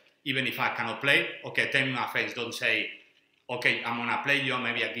player. Even if I cannot play, okay, tell me my face. Don't say, okay, I'm going to play you,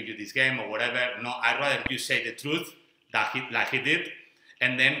 maybe I'll give you this game or whatever. No, I'd rather you say the truth like he did.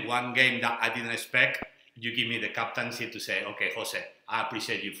 And then one game that I didn't expect, you give me the captaincy to say, okay, Jose, I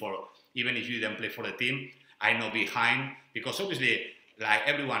appreciate you for, even if you didn't play for the team, I know behind, because obviously, like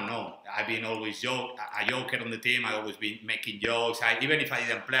everyone know, I've been always a joker on the team. I always been making jokes. Even if I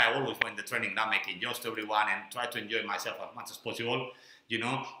didn't play, I always went to training now making jokes to everyone and try to enjoy myself as much as possible, you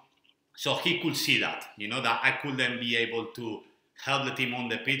know. So he could see that, you know, that I couldn't be able to help the team on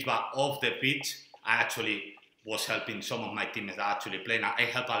the pitch, but off the pitch, I actually was helping some of my teammates that actually play. Now, I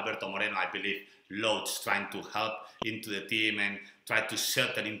helped Alberto Moreno, I believe, loads, trying to help into the team and try to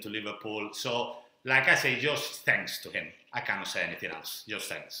settle into Liverpool. So, like I say, just thanks to him. I cannot say anything else. Just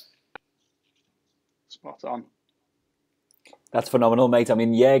thanks. Spot on. That's phenomenal, mate. I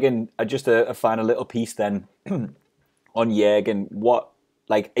mean, Jurgen, just a final little piece then on Jurgen. What,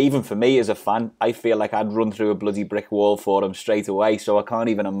 like, even for me as a fan, I feel like I'd run through a bloody brick wall for him straight away. So I can't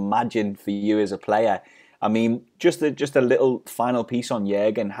even imagine for you as a player. I mean, just a little final piece on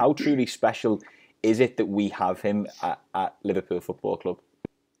Jurgen. How truly special is it that we have him at Liverpool Football Club?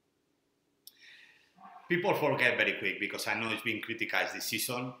 People forget very quick, because I know it's been criticized this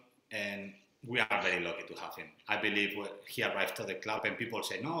season, and we are very lucky to have him. I believe when he arrived to the club and people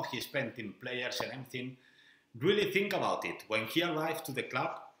say, no, he spent in players and everything. Really think about it. When he arrived to the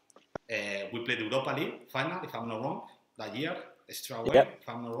club, we played the Europa League final, if I'm not wrong, that year, extra away, if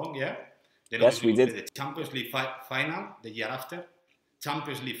I'm not wrong, yeah. Then yes, we did. Played the Champions League final the year after,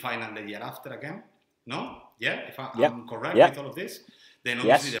 Champions League final the year after again. No? Yeah, if I'm correct with all of this. Then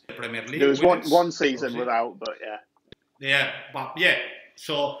obviously the Premier League. There was one season without, but yeah. Yeah, but yeah.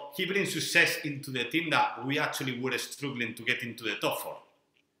 So he brings success into the team that we actually were struggling to get into the top four.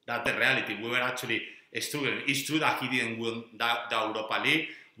 That's the reality. We were actually struggling. It's true that he didn't win the Europa League.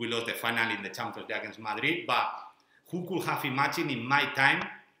 We lost the final in the Champions League against Madrid. But who could have imagined in my time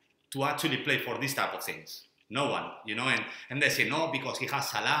to actually play for these type of things? No one, you know. And they say, no, because he has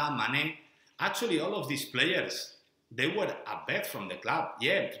Salah, Mane. Actually, all of these players, they were a bet from the club.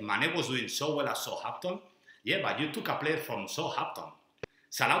 Yeah, Mane was doing so well at Southampton. Yeah, but you took a player from Southampton.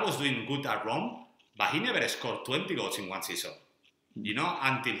 Salah was doing good at Rome, but he never scored 20 goals in one season, you know,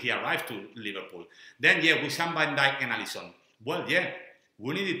 until he arrived to Liverpool. Then, yeah, we signed Van Dijk and Alisson. Well, yeah,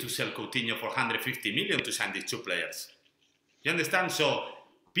 we needed to sell Coutinho for 150 million to sign these two players. You understand? So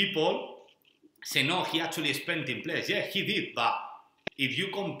people say, no, he actually spent in players. Yeah, he did, but if you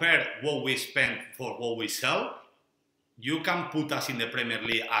compare what we spent for what we sell, you can put us in the Premier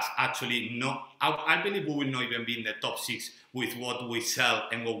League as actually no. I believe we will not even be in the top 6 with what we sell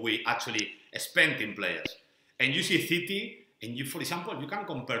and what we actually spend in players. And you see City, and you, for example, you can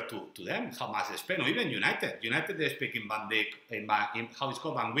compare to them how much they spend, or even United. United, they speak in Van Dijk, in how it's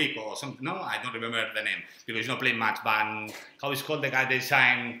called, Van Wick or something. No, I don't remember the name because he's not playing much. How it's called, the guy they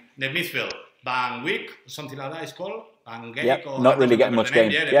signed the midfield, Van Wick, something like that. It's called Angelic, or not I really don't getting remember much the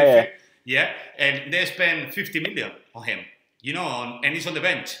name. game. Yeah, and they spend 50 million on him, and he's on the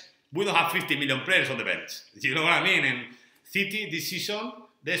bench. We don't have 50 million players on the bench. You know what I mean? And City this season,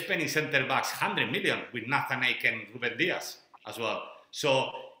 they spend in centre backs 100 million with Nathan Ake and Ruben Diaz as well.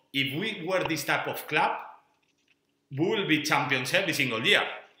 So if we were this type of club, we will be champions every single year,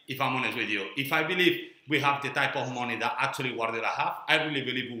 if I'm honest with you. If I believe we have the type of money that actually Guardiola have, I really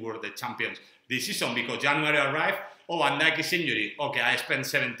believe we were the champions this season, because January arrived, Van Dijk is injury. Okay, I spent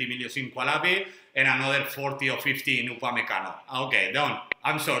 70 million in Qualabi and another 40 or 50 in Upamecano. Okay, done.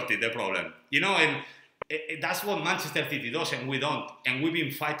 I'm sorted, the problem. And that's what Manchester City does, and we don't. And we've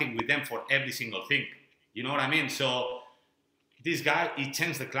been fighting with them for every single thing. You know what I mean? So this guy, he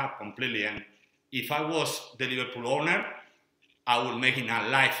changed the club completely. And if I was the Liverpool owner, I would make him a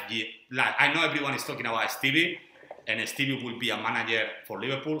life. I know everyone is talking about Stevie, and Stevie will be a manager for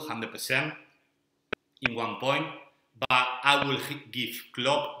Liverpool, 100% in one point. But I will give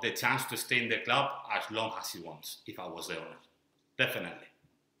Klopp the chance to stay in the club as long as he wants, if I was the owner. Definitely.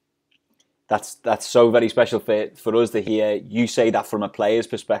 That's so very special for us to hear you say that from a player's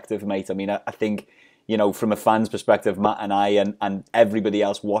perspective, mate. I mean, I think, from a fan's perspective, Matt and I and everybody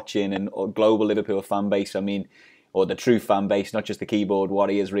else watching and global Liverpool fan base, I mean, or the true fan base, not just the keyboard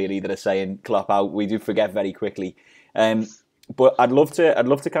warriors really that are saying Klopp out. We do forget very quickly. But I'd love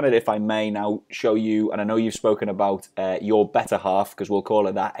to kind of, if I may now, show you, and I know you've spoken about your better half, because we'll call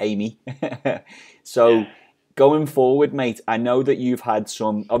her that, Amy. So going forward, mate, I know that you've had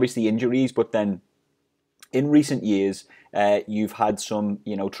some, obviously, injuries, but then in recent years, you've had some,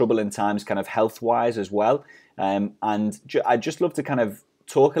 troubling times kind of health-wise as well. And I'd just love to kind of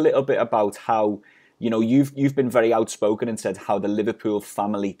talk a little bit about how, you've been very outspoken and said how the Liverpool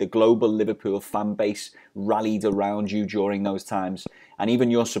family, the global Liverpool fan base, rallied around you during those times, and even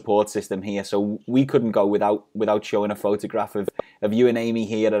your support system here. So we couldn't go without showing a photograph of you and Amy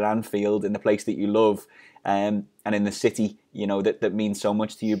here at Anfield, in the place that you love, and in the city, that means so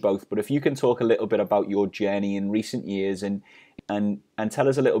much to you both. But if you can talk a little bit about your journey in recent years and tell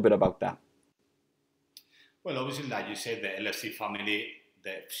us a little bit about that. Well, obviously, like you said, the LFC family,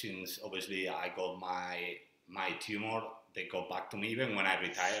 since obviously I got my tumor, they got back to me. Even when I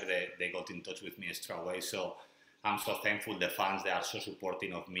retired, they got in touch with me straight away. So I'm so thankful. The fans, they are so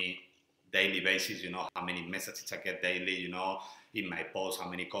supporting of me daily basis. How many messages I get daily, in my posts, how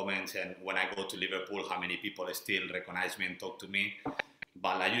many comments. And when I go to Liverpool, how many people still recognize me and talk to me.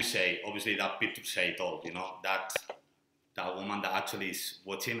 But like you say, obviously that picture say it all, that woman that actually is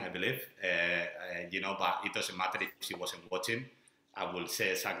watching, I believe, but it doesn't matter if she wasn't watching. I will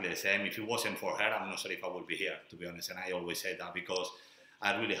say exactly the same. If it wasn't for her, I'm not sure if I would be here, to be honest. And I always say that because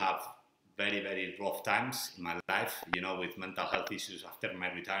I really have very, very rough times in my life, with mental health issues after my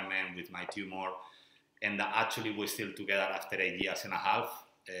retirement, with my tumor. And that actually we're still together after 8 years and a half.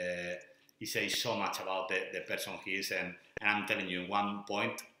 He says so much about the person he is. And I'm telling you, in one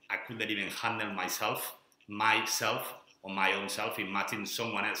point, I couldn't even handle myself on my own self. Imagine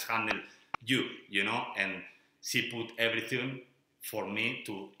someone else handle you, and she put everything for me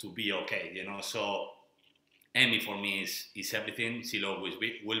to be okay, So Amy for me is everything. She'll always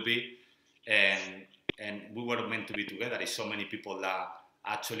will be, and we were meant to be together. There's so many people that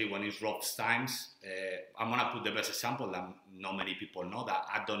actually, when it's rough times, I'm gonna put the best example that not many people know. That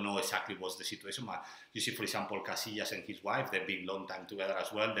I don't know exactly what's the situation, but you see, for example, Casillas and his wife, they've been long time together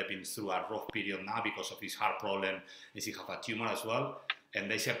as well. They've been through a rough period now because of his heart problem, and she have a tumor as well, and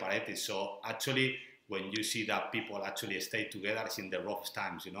they separated. So actually, when you see that people actually stay together, it's in the rough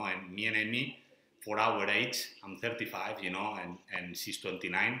times, and me and Amy, for our age, I'm 35, and she's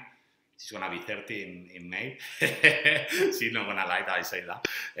 29. She's going to be 30 in May. She's not going to like that I say that.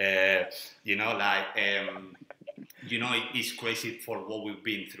 It's crazy for what we've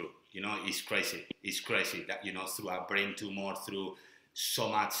been through. It's crazy. It's crazy that, through a brain tumor, through so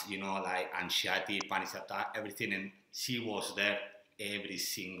much, anxiety, panic attack, everything. And she was there every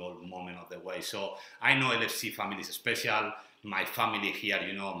single moment of the way. So I know LFC family is special. My family here,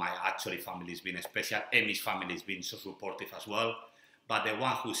 my actual family has been special. Amy's family has been so supportive as well. But the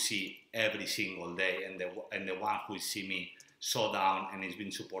one who see every single day and the one who see me so down and has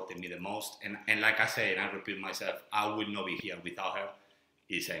been supporting me the most. And like I say, and I repeat myself, I will not be here without her,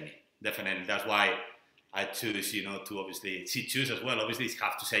 is Amy. Definitely. That's why I choose, to obviously, she choose as well. Obviously, I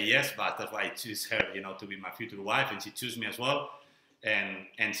have to say yes, but that's why I choose her, to be my future wife, and she choose me as well.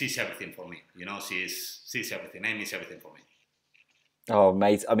 And she's everything for me. She's everything. Amy is everything for me. Oh,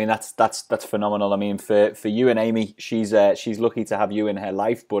 mate! I mean, that's phenomenal. I mean, for you and Amy, she's lucky to have you in her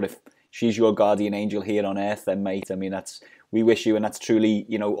life. But if she's your guardian angel here on earth, then, mate, I mean, we wish you, and that's truly,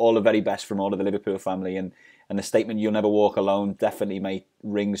 all the very best from all of the Liverpool family. And And the statement "you'll never walk alone" definitely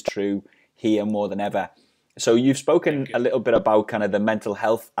rings true here more than ever. So you've spoken a little bit about kind of the mental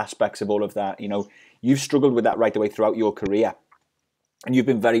health aspects of all of that. You know, you've struggled with that right the way throughout your career. And you've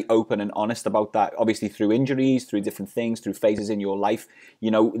been very open and honest about that, obviously through injuries, through different things, through phases in your life. You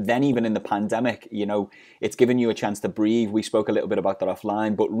know, then even in the pandemic, you know, it's given you a chance to breathe. We spoke a little bit about that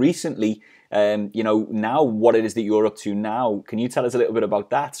offline. But recently, you know, now what it is that you're up to now, can you tell us a little bit about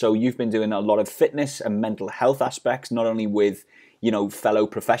that? So you've been doing a lot of fitness and mental health aspects, not only with, you know, fellow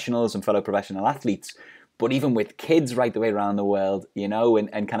professionals and fellow professional athletes, but even with kids right the way around the world, you know,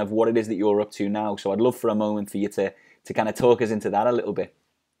 and kind of what it is that you're up to now. So I'd love for a moment for you to kind of talk us into that a little bit.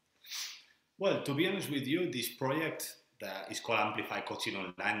 Well, to be honest with you, this project that is called Amplify Coaching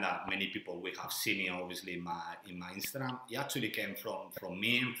Online, that many people we have seen it obviously in my Instagram, it actually came from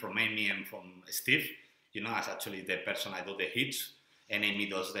me, from Amy, and from Steve. You know, as actually the person I do the hits, and Amy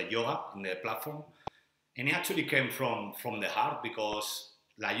does the yoga in the platform. And it actually came from the heart because,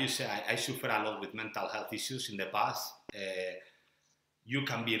 like you said, I suffer a lot with mental health issues in the past. You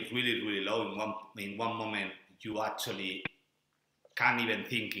can be really, really low in one moment. You actually can't even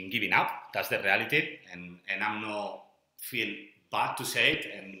think in giving up. That's the reality, and I'm not feel bad to say it.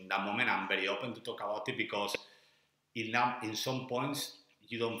 And in that moment, I'm very open to talk about it because in some points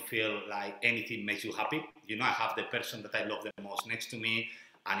you don't feel like anything makes you happy. You know, I have the person that I love the most next to me.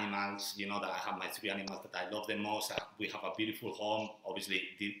 Animals, you know, that I have my 3 animals that I love the most. We have a beautiful home. Obviously,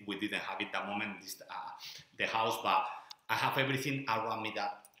 we didn't have it that moment, the house, but I have everything around me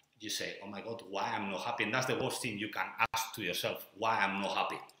that you say, oh my God, why I'm not happy? And that's the worst thing you can ask to yourself, why I'm not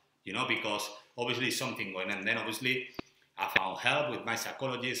happy? You know, because obviously something going on. And then obviously I found help with my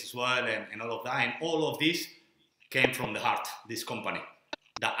psychologist as well and all of that. And all of this came from the heart, this company.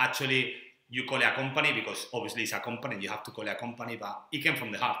 That actually you call it a company because obviously it's a company, you have to call it a company, but it came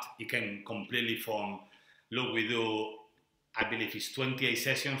from the heart. It came completely from, look, we do, I believe it's 28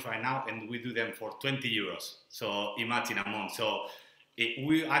 sessions right now, and we do them for 20 euros. So imagine a month. So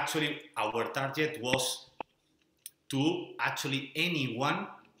we actually, our target was to actually anyone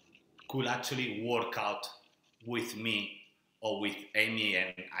could actually work out with me or with Amy,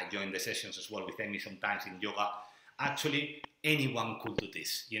 and I join the sessions as well with Amy sometimes in yoga. Actually, anyone could do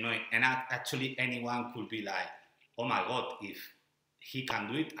this, you know, and actually anyone could be like, oh my God, if he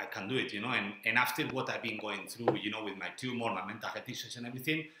can do it, I can do it, you know, and after what I've been going through, you know, with my tumor, my mental health issues and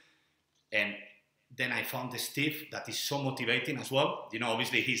everything, and then I found the Steve that is so motivating as well. You know,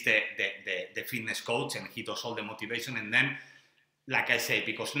 obviously he's the fitness coach and he does all the motivation. And then, like I say,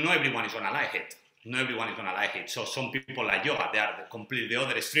 because not everyone is gonna like it. Not everyone is gonna like it. So some people like yoga, they are completely the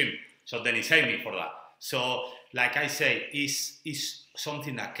other extreme. So then it's me for that. So, like I say, it's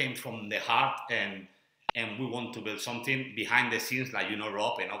something that came from the heart, and we want to build something behind the scenes, like, you know,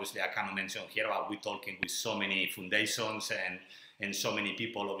 Rob, and obviously I cannot mention here, but we're talking with so many foundations and so many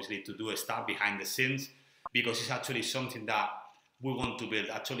people, obviously, to do stuff behind the scenes, because it's actually something that we want to build.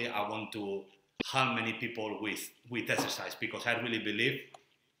 Actually, I want to help many people with exercise, because I really believe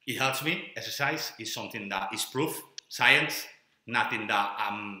it helps me. Exercise is something that is proof, science, nothing that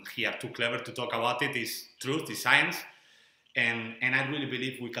I'm here too clever to talk about it. It's truth, it's science. And I really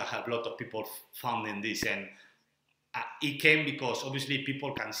believe we can have a lot of people founding this. And it came because obviously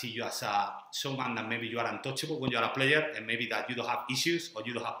people can see you as someone that maybe you are untouchable when you are a player, and maybe that you don't have issues or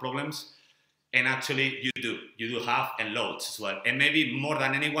you don't have problems. And actually you do have, and loads as well. And maybe more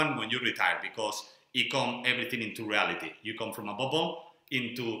than anyone when you retire, because it comes everything into reality. You come from a bubble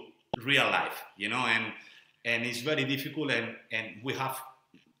into real life, you know, and it's very difficult. And we have,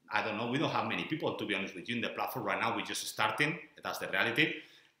 I don't know, we don't have many people, to be honest with you, in the platform right now. We're just starting, that's the reality.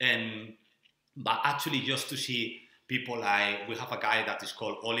 But actually just to see people like, we have a guy that is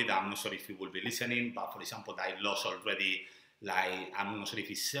called Oli, that I'm not sure if he will be listening, but for example, that I lost already, like, I'm not sure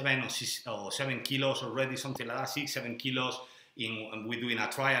if it's 7 kilos already, something like that, 6-7 kilos. We're doing a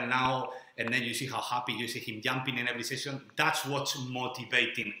trial now, and then you see how happy, you see him jumping in every session. That's what's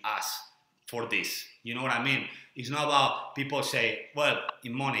motivating us for this. You know what I mean? It's not about people say, well,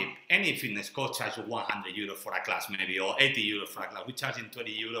 in money, any fitness coach charges 100 euros for a class maybe, or 80 euros for a class. We're charging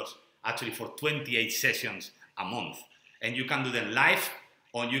 20 euros actually for 28 sessions a month. And you can do them live,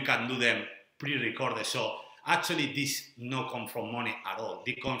 or you can do them pre-recorded. So actually this no come from money at all.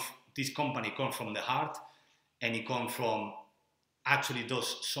 This company comes from the heart, and it comes from actually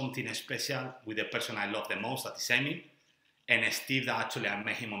does something special with the person I love the most, that is Amy, and Steve, that actually I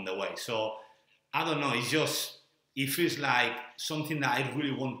met him on the way. So I don't know, it feels like something that I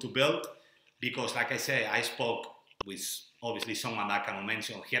really want to build, because like I say, I spoke with obviously someone that I cannot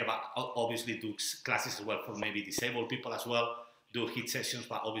mention here, but obviously do classes as well for maybe disabled people as well, do HIIT sessions,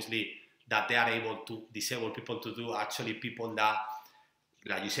 but obviously that they are able to disable people to do. Actually, people that,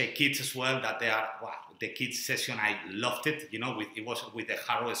 like you say, kids as well, that they are, wow, the kids session, I loved it, you know, it was with the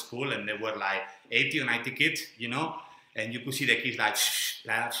Harrow school, and there were like 80 or 90 kids, you know, and you could see the kids like,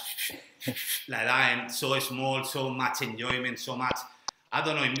 like that, and so small, so much enjoyment, so much, I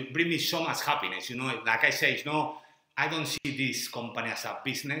don't know, it brings me so much happiness, you know, like I say, you know, I don't see this company as a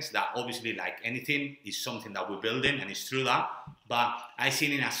business that obviously, like anything, is something that we're building, and it's true that, but I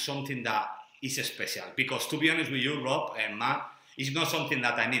see it as something that is special, because to be honest with you, Rob and Matt, it's not something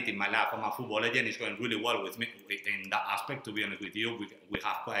that I need in my life. I'm a football legend. It's going really well with me in that aspect, to be honest with you. We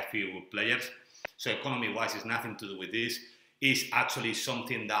have quite a few players. So economy-wise, it's nothing to do with this. It's actually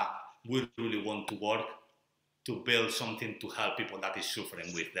something that we really want to work to build something to help people that is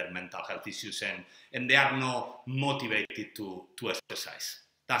suffering with their mental health issues, and they are not motivated to exercise.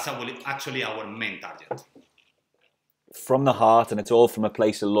 That's actually our main target. From the heart, and it's all from a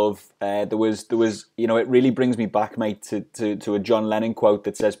place of love. There was, you know, it really brings me back, mate, to a John Lennon quote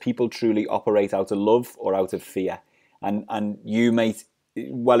that says, "People truly operate out of love or out of fear." And you, mate,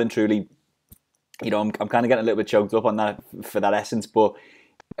 well and truly, you know, I'm kind of getting a little bit choked up on that for that essence, but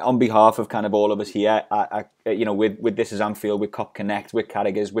on behalf of kind of all of us here, you know, with This Is Anfield, with KOPCONNECT, with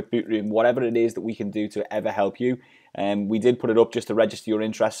Carragher's, with Boot Room, whatever it is that we can do to ever help you, we did put it up just to register your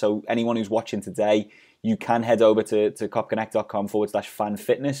interest. So anyone who's watching today, you can head over to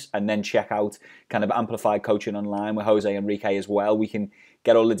kopconnect.com/fanfitness and then check out kind of Amplified Coaching online with Jose Enrique as well. We can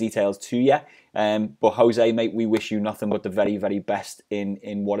get all the details to you. But Jose, mate, we wish you nothing but the very, very best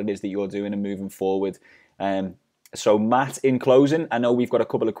in what it is that you're doing and moving forward. So Matt, in closing, I know we've got a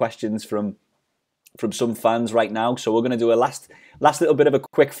couple of questions from some fans right now. So we're going to do a last little bit of a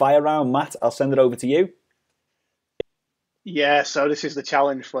quick fire round. Matt, I'll send it over to you. Yeah, so this is the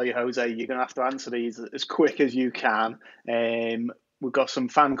challenge for you, Jose. You're going to have to answer these as quick as you can. We've got some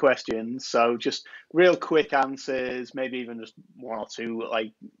fan questions, so just real quick answers, maybe even just one or two,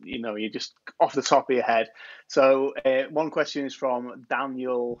 like, you know, you just off the top of your head. So one question is from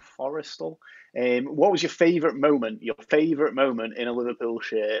Daniel Forrestal. What was your favourite moment in a Liverpool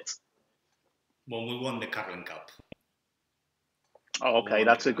shirt? When we won the Carling Cup. Oh, okay,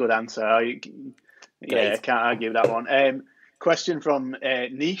 that's a good answer. Yeah, can't argue with that one. Question from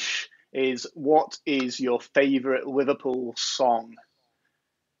Niche is, what is your favourite Liverpool song?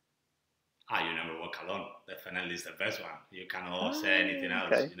 You Never Walk Alone. Definitely is the best one. You cannot say anything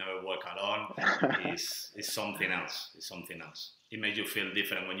else. Okay. You Never Walk Alone is something else. It's something else. It makes you feel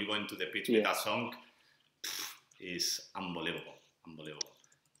different when you go into the pitch with that song. It's unbelievable. Unbelievable.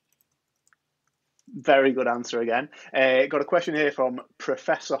 Very good answer again. Got a question here from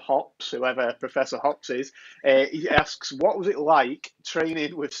Professor Hops, whoever Professor Hops is. He asks, what was it like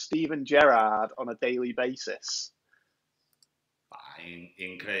training with Steven Gerrard on a daily basis?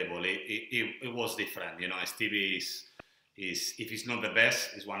 Incredible. It was different. You know, Stevie is if he's not the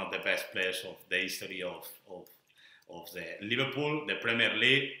best, is one of the best players of the history of the Liverpool, the Premier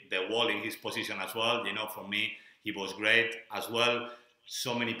League, the world in his position as well. You know, for me, he was great as well.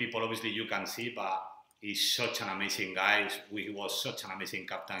 So many people, obviously, you can see, but he's such an amazing guy. He was such an amazing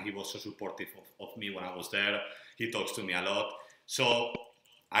captain. He was so supportive of me when I was there. He talks to me a lot. So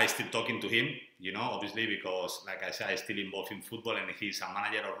I still talking to him, you know, obviously, because, like I said, I'm still involved in football, and he's a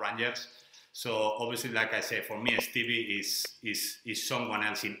manager of Rangers. So obviously, like I say, for me, Stevie is someone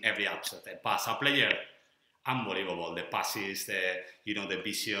else in every aspect. A player, unbelievable. The passes, the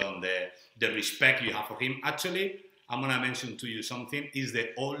vision, the respect you have for him. Actually, I'm going to mention to you something. He's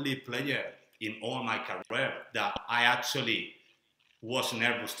the only player in all my career that I actually was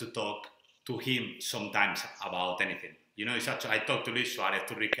nervous to talk to him sometimes about anything. You know, it's actually, I talked to Luis Suarez,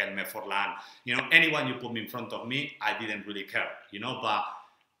 to Riquelme, Forlan. You know, anyone you put me in front of me, I didn't really care. You know, but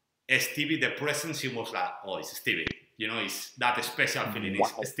Stevie, the presence, he was like, oh, it's Stevie. You know, it's that special feeling. Wow.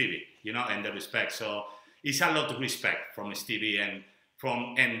 It's Stevie, you know, and the respect. So it's a lot of respect from Stevie, and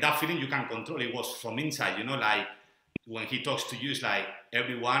that feeling you can control. It was from inside, you know, like, when he talks to you, it's like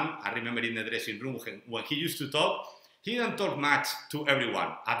everyone. I remember in the dressing room, when he used to talk, he didn't talk much to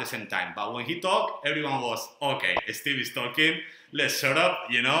everyone at the same time. But when he talked, everyone was, okay, Steve is talking, let's shut up,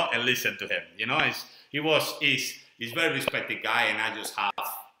 you know, and listen to him. You know, he's a very respected guy, and I just have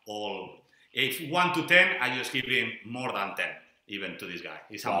if 1 to 10, I just give him more than 10, even to this guy.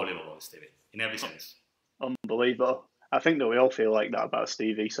 He's unbelievable, Stevie, in every sense. Unbelievable. I think that we all feel like that about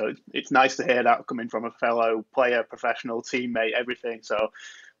Stevie, so it's nice to hear that coming from a fellow player, professional, teammate, everything. So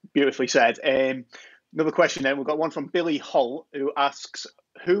beautifully said. Another question then, we've got one from Billy Holt, who asks,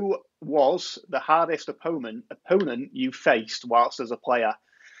 who was the hardest opponent you faced whilst as a player?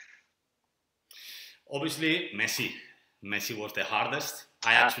 Obviously, Messi. Messi was the hardest.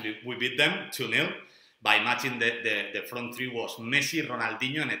 We beat them 2-0 by matching the front three was Messi,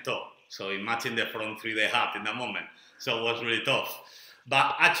 Ronaldinho, and Eto'o. So imagine the front three they had in that moment. So it was really tough.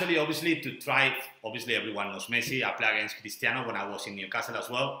 But actually, obviously, everyone knows Messi. I played against Cristiano when I was in Newcastle as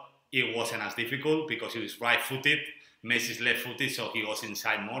well. It wasn't as difficult because he was right-footed. Messi's left-footed, so he goes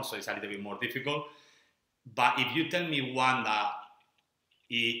inside more, so it's a little bit more difficult. But if you tell me one that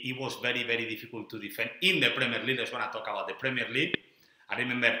it was very, very difficult to defend in the Premier League, let's want to talk about the Premier League. I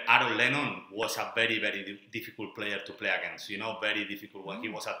remember Aaron Lennon was a very, very difficult player to play against. You know, very difficult when he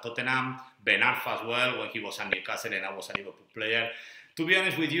was at Tottenham. Ben Arfa as well when he was at Newcastle and I was a Liverpool player. To be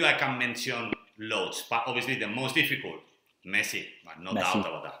honest with you, I can mention loads, but obviously the most difficult, Messi, but no doubt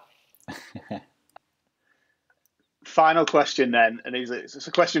about that. Final question then, and it's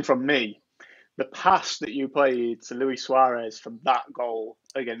a question from me. The pass that you played to Luis Suarez from that goal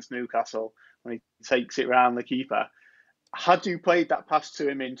against Newcastle, when he takes it round the keeper, had you played that pass to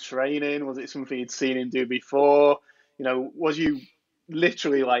him in training? Was it something you'd seen him do before? You know, was you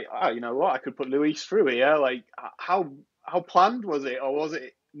literally like, oh, you know what, I could put Luis through here? Like, how planned was it? Or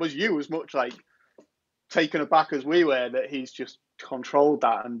was you as much like taken aback as we were that he's just controlled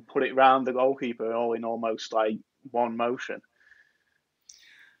that and put it round the goalkeeper all in almost like one motion?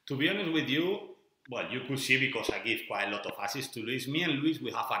 To be honest with you, well, you could see because I give quite a lot of assists to Luis. Me and Luis,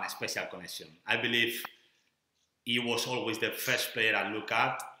 we have a special connection. I believe he was always the first player I look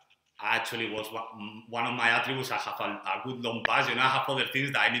at. I actually was one of my attributes. I have a good long pass. You know, I have other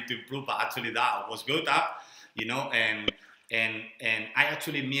things that I need to improve, but actually that was good at. You know, and I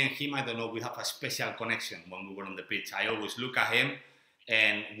actually, me and him, I don't know, we have a special connection when we were on the pitch. I always look at him,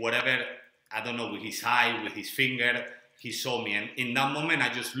 and whatever, I don't know, with his eye, with his finger, he saw me. And in that moment, I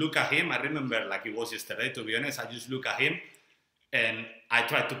just look at him. I remember like it was yesterday, to be honest. I just look at him, and I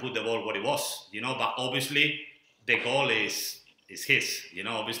tried to put the ball where it was, you know, but obviously the goal is his. You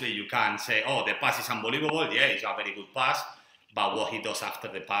know, obviously you can't say, oh, the pass is unbelievable. Yeah, it's a very good pass. But what he does after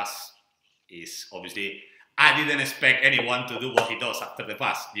the pass is obviously, I didn't expect anyone to do what he does after the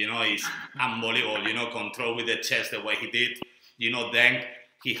pass. You know, it's unbelievable. You know, control with the chest the way he did. You know, then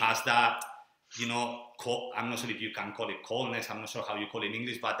he has that, you know, I'm not sure if you can call it coldness. I'm not sure how you call it in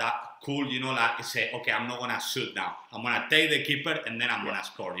English, but that cool, you know, like say, okay, I'm not going to shoot now. I'm going to take the keeper and then I'm going to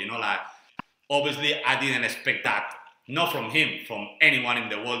score. You know, like, obviously, I didn't expect that, not from him, from anyone in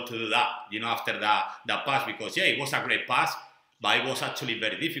the world to do that, you know, after that pass, because, yeah, it was a great pass, but it was actually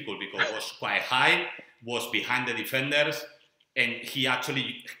very difficult because it was quite high, was behind the defenders, and he's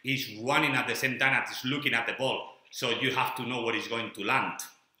running at the same time as he's looking at the ball, so you have to know where he's going to land,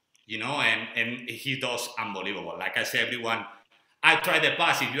 you know, and he does unbelievable. Like I said, everyone, I tried the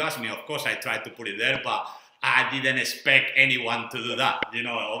pass, if you ask me, of course I tried to put it there, but I didn't expect anyone to do that. You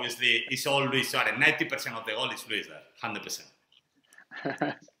know, obviously, it's all Luis Suarez. 90% of the goal is Luis there,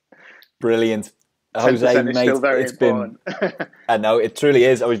 100%. Brilliant. Jose, mate, it's been... I know, it truly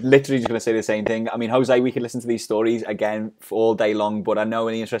is. I was literally just going to say the same thing. I mean, Jose, we could listen to these stories again for all day long, but I know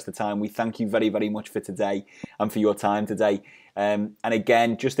in the interest of time, we thank you very, very much for today and for your time today. And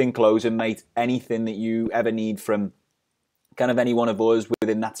again, just in closing, mate, anything that you ever need from kind of any one of us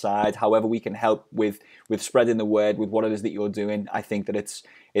within that side, however we can help with spreading the word with what it is that you're doing, I think that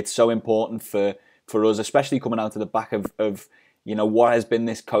it's so important for us, especially coming out to the back of you know what has been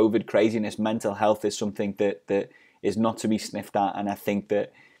this COVID craziness. Mental health is something that is not to be sniffed at, and I think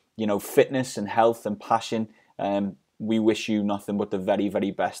that, you know, fitness and health and passion, we wish you nothing but the very, very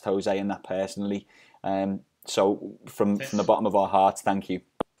best, Jose, and that personally. So from the bottom of our hearts, thank you.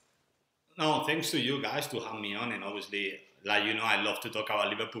 No, thanks to you guys to have me on, and obviously, like, you know, I love to talk about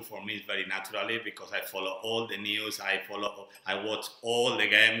Liverpool. For me, it's very naturally because I follow all the news, I watch all the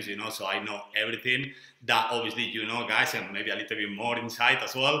games, you know, so I know everything that obviously, you know, guys, and maybe a little bit more insight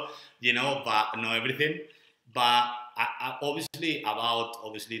as well, you know, but I know everything. But I obviously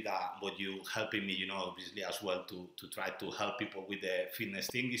that what you helping me, you know, obviously as well to try to help people with the fitness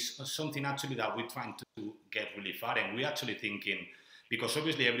thing is something actually that we're trying to get really far, and we're actually thinking, because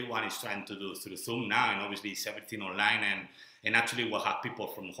obviously everyone is trying to do through Zoom now, and obviously it's everything online, and actually we'll have people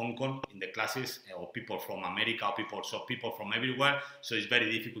from Hong Kong in the classes, or people from America, or people from everywhere, so it's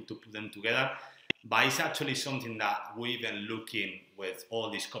very difficult to put them together. But it's actually something that we're even looking with all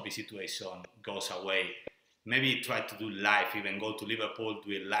this COVID situation goes away. Maybe try to do live, even go to Liverpool,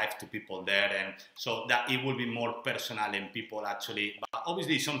 do it live to people there, and so that it will be more personal and people actually, but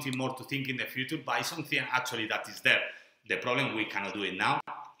obviously it's something more to think in the future, but it's something actually that is there. The problem, we cannot do it now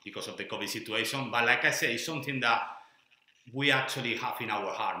because of the COVID situation. But like I say, it's something that we actually have in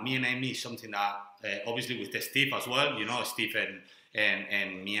our heart. Me and Amy, something that obviously with the Steve as well, you know, Steve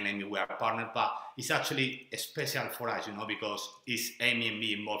and me and Amy, we are partners, but it's actually special for us, you know, because it's Amy and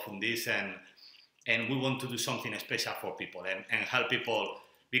me involved in this, and we want to do something special for people and help people,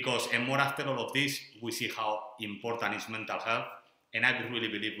 because and more after all of this, we see how important is mental health, and I really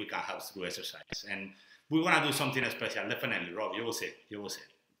believe we can help through exercise, and we want to do something special, definitely. Rob, you will see, you will see.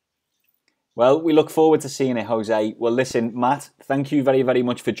 Well, we look forward to seeing it, Jose. Well, listen, Matt, thank you very, very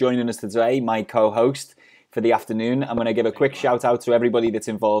much for joining us today, my co-host for the afternoon. I'm going to give a quick shout out to everybody that's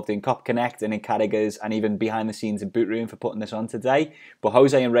involved in KOPCONNECT and in Carragher's and even behind the scenes in Boot Room for putting this on today. But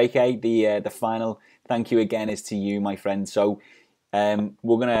Jose Enrique, the final thank you again is to you, my friend. So we're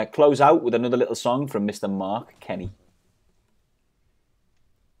going to close out with another little song from Mr. Mark Kenny.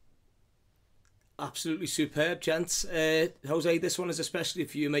 Absolutely superb, gents. Jose, this one is especially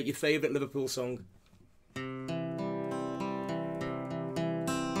for you, mate. Your favourite Liverpool song.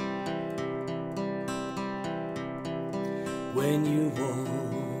 When you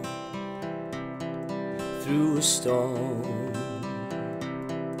walk through a storm,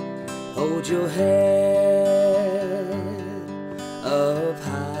 hold your head up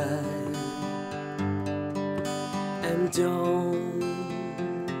high and don't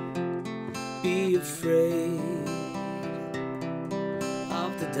be afraid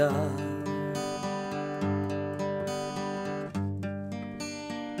of the dark.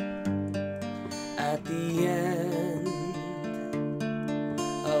 At the end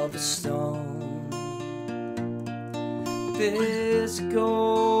of a storm, there's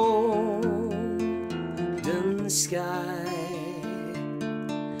golden sky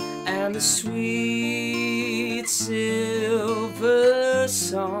and the sweet silver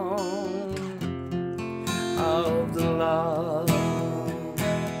song of the love.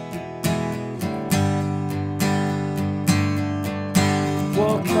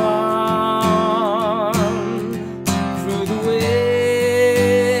 Walk on through the winds,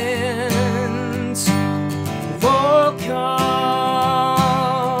 walk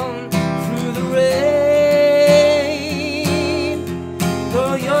on through the rain,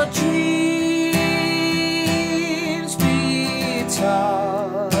 though your dreams be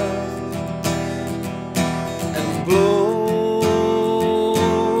tough and blow.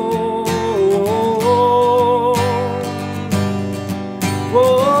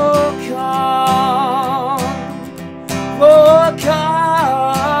 Walk on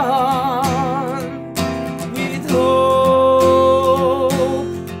with hope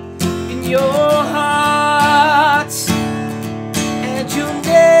in your heart, and you'll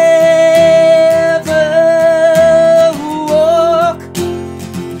never walk alone.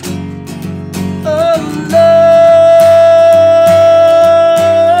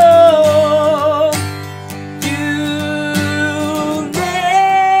 You'll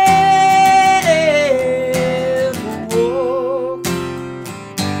never walk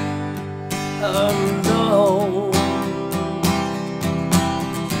alone.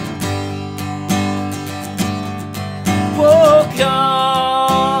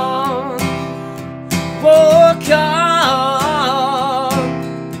 Walk on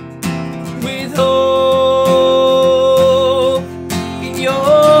with hope in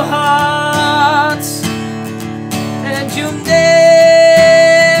your heart, and you'll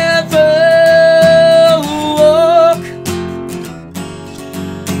never walk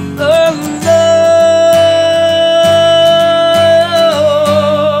alone.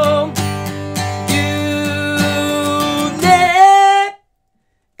 You'll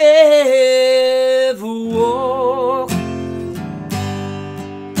never walk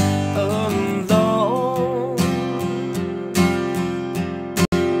alone.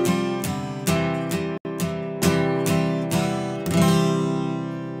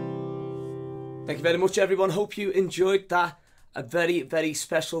 Thank you very much, everyone. Hope you enjoyed that. A very, very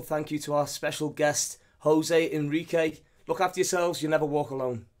special thank you to our special guest, Jose Enrique. Look after yourselves. You never walk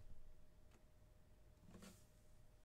alone.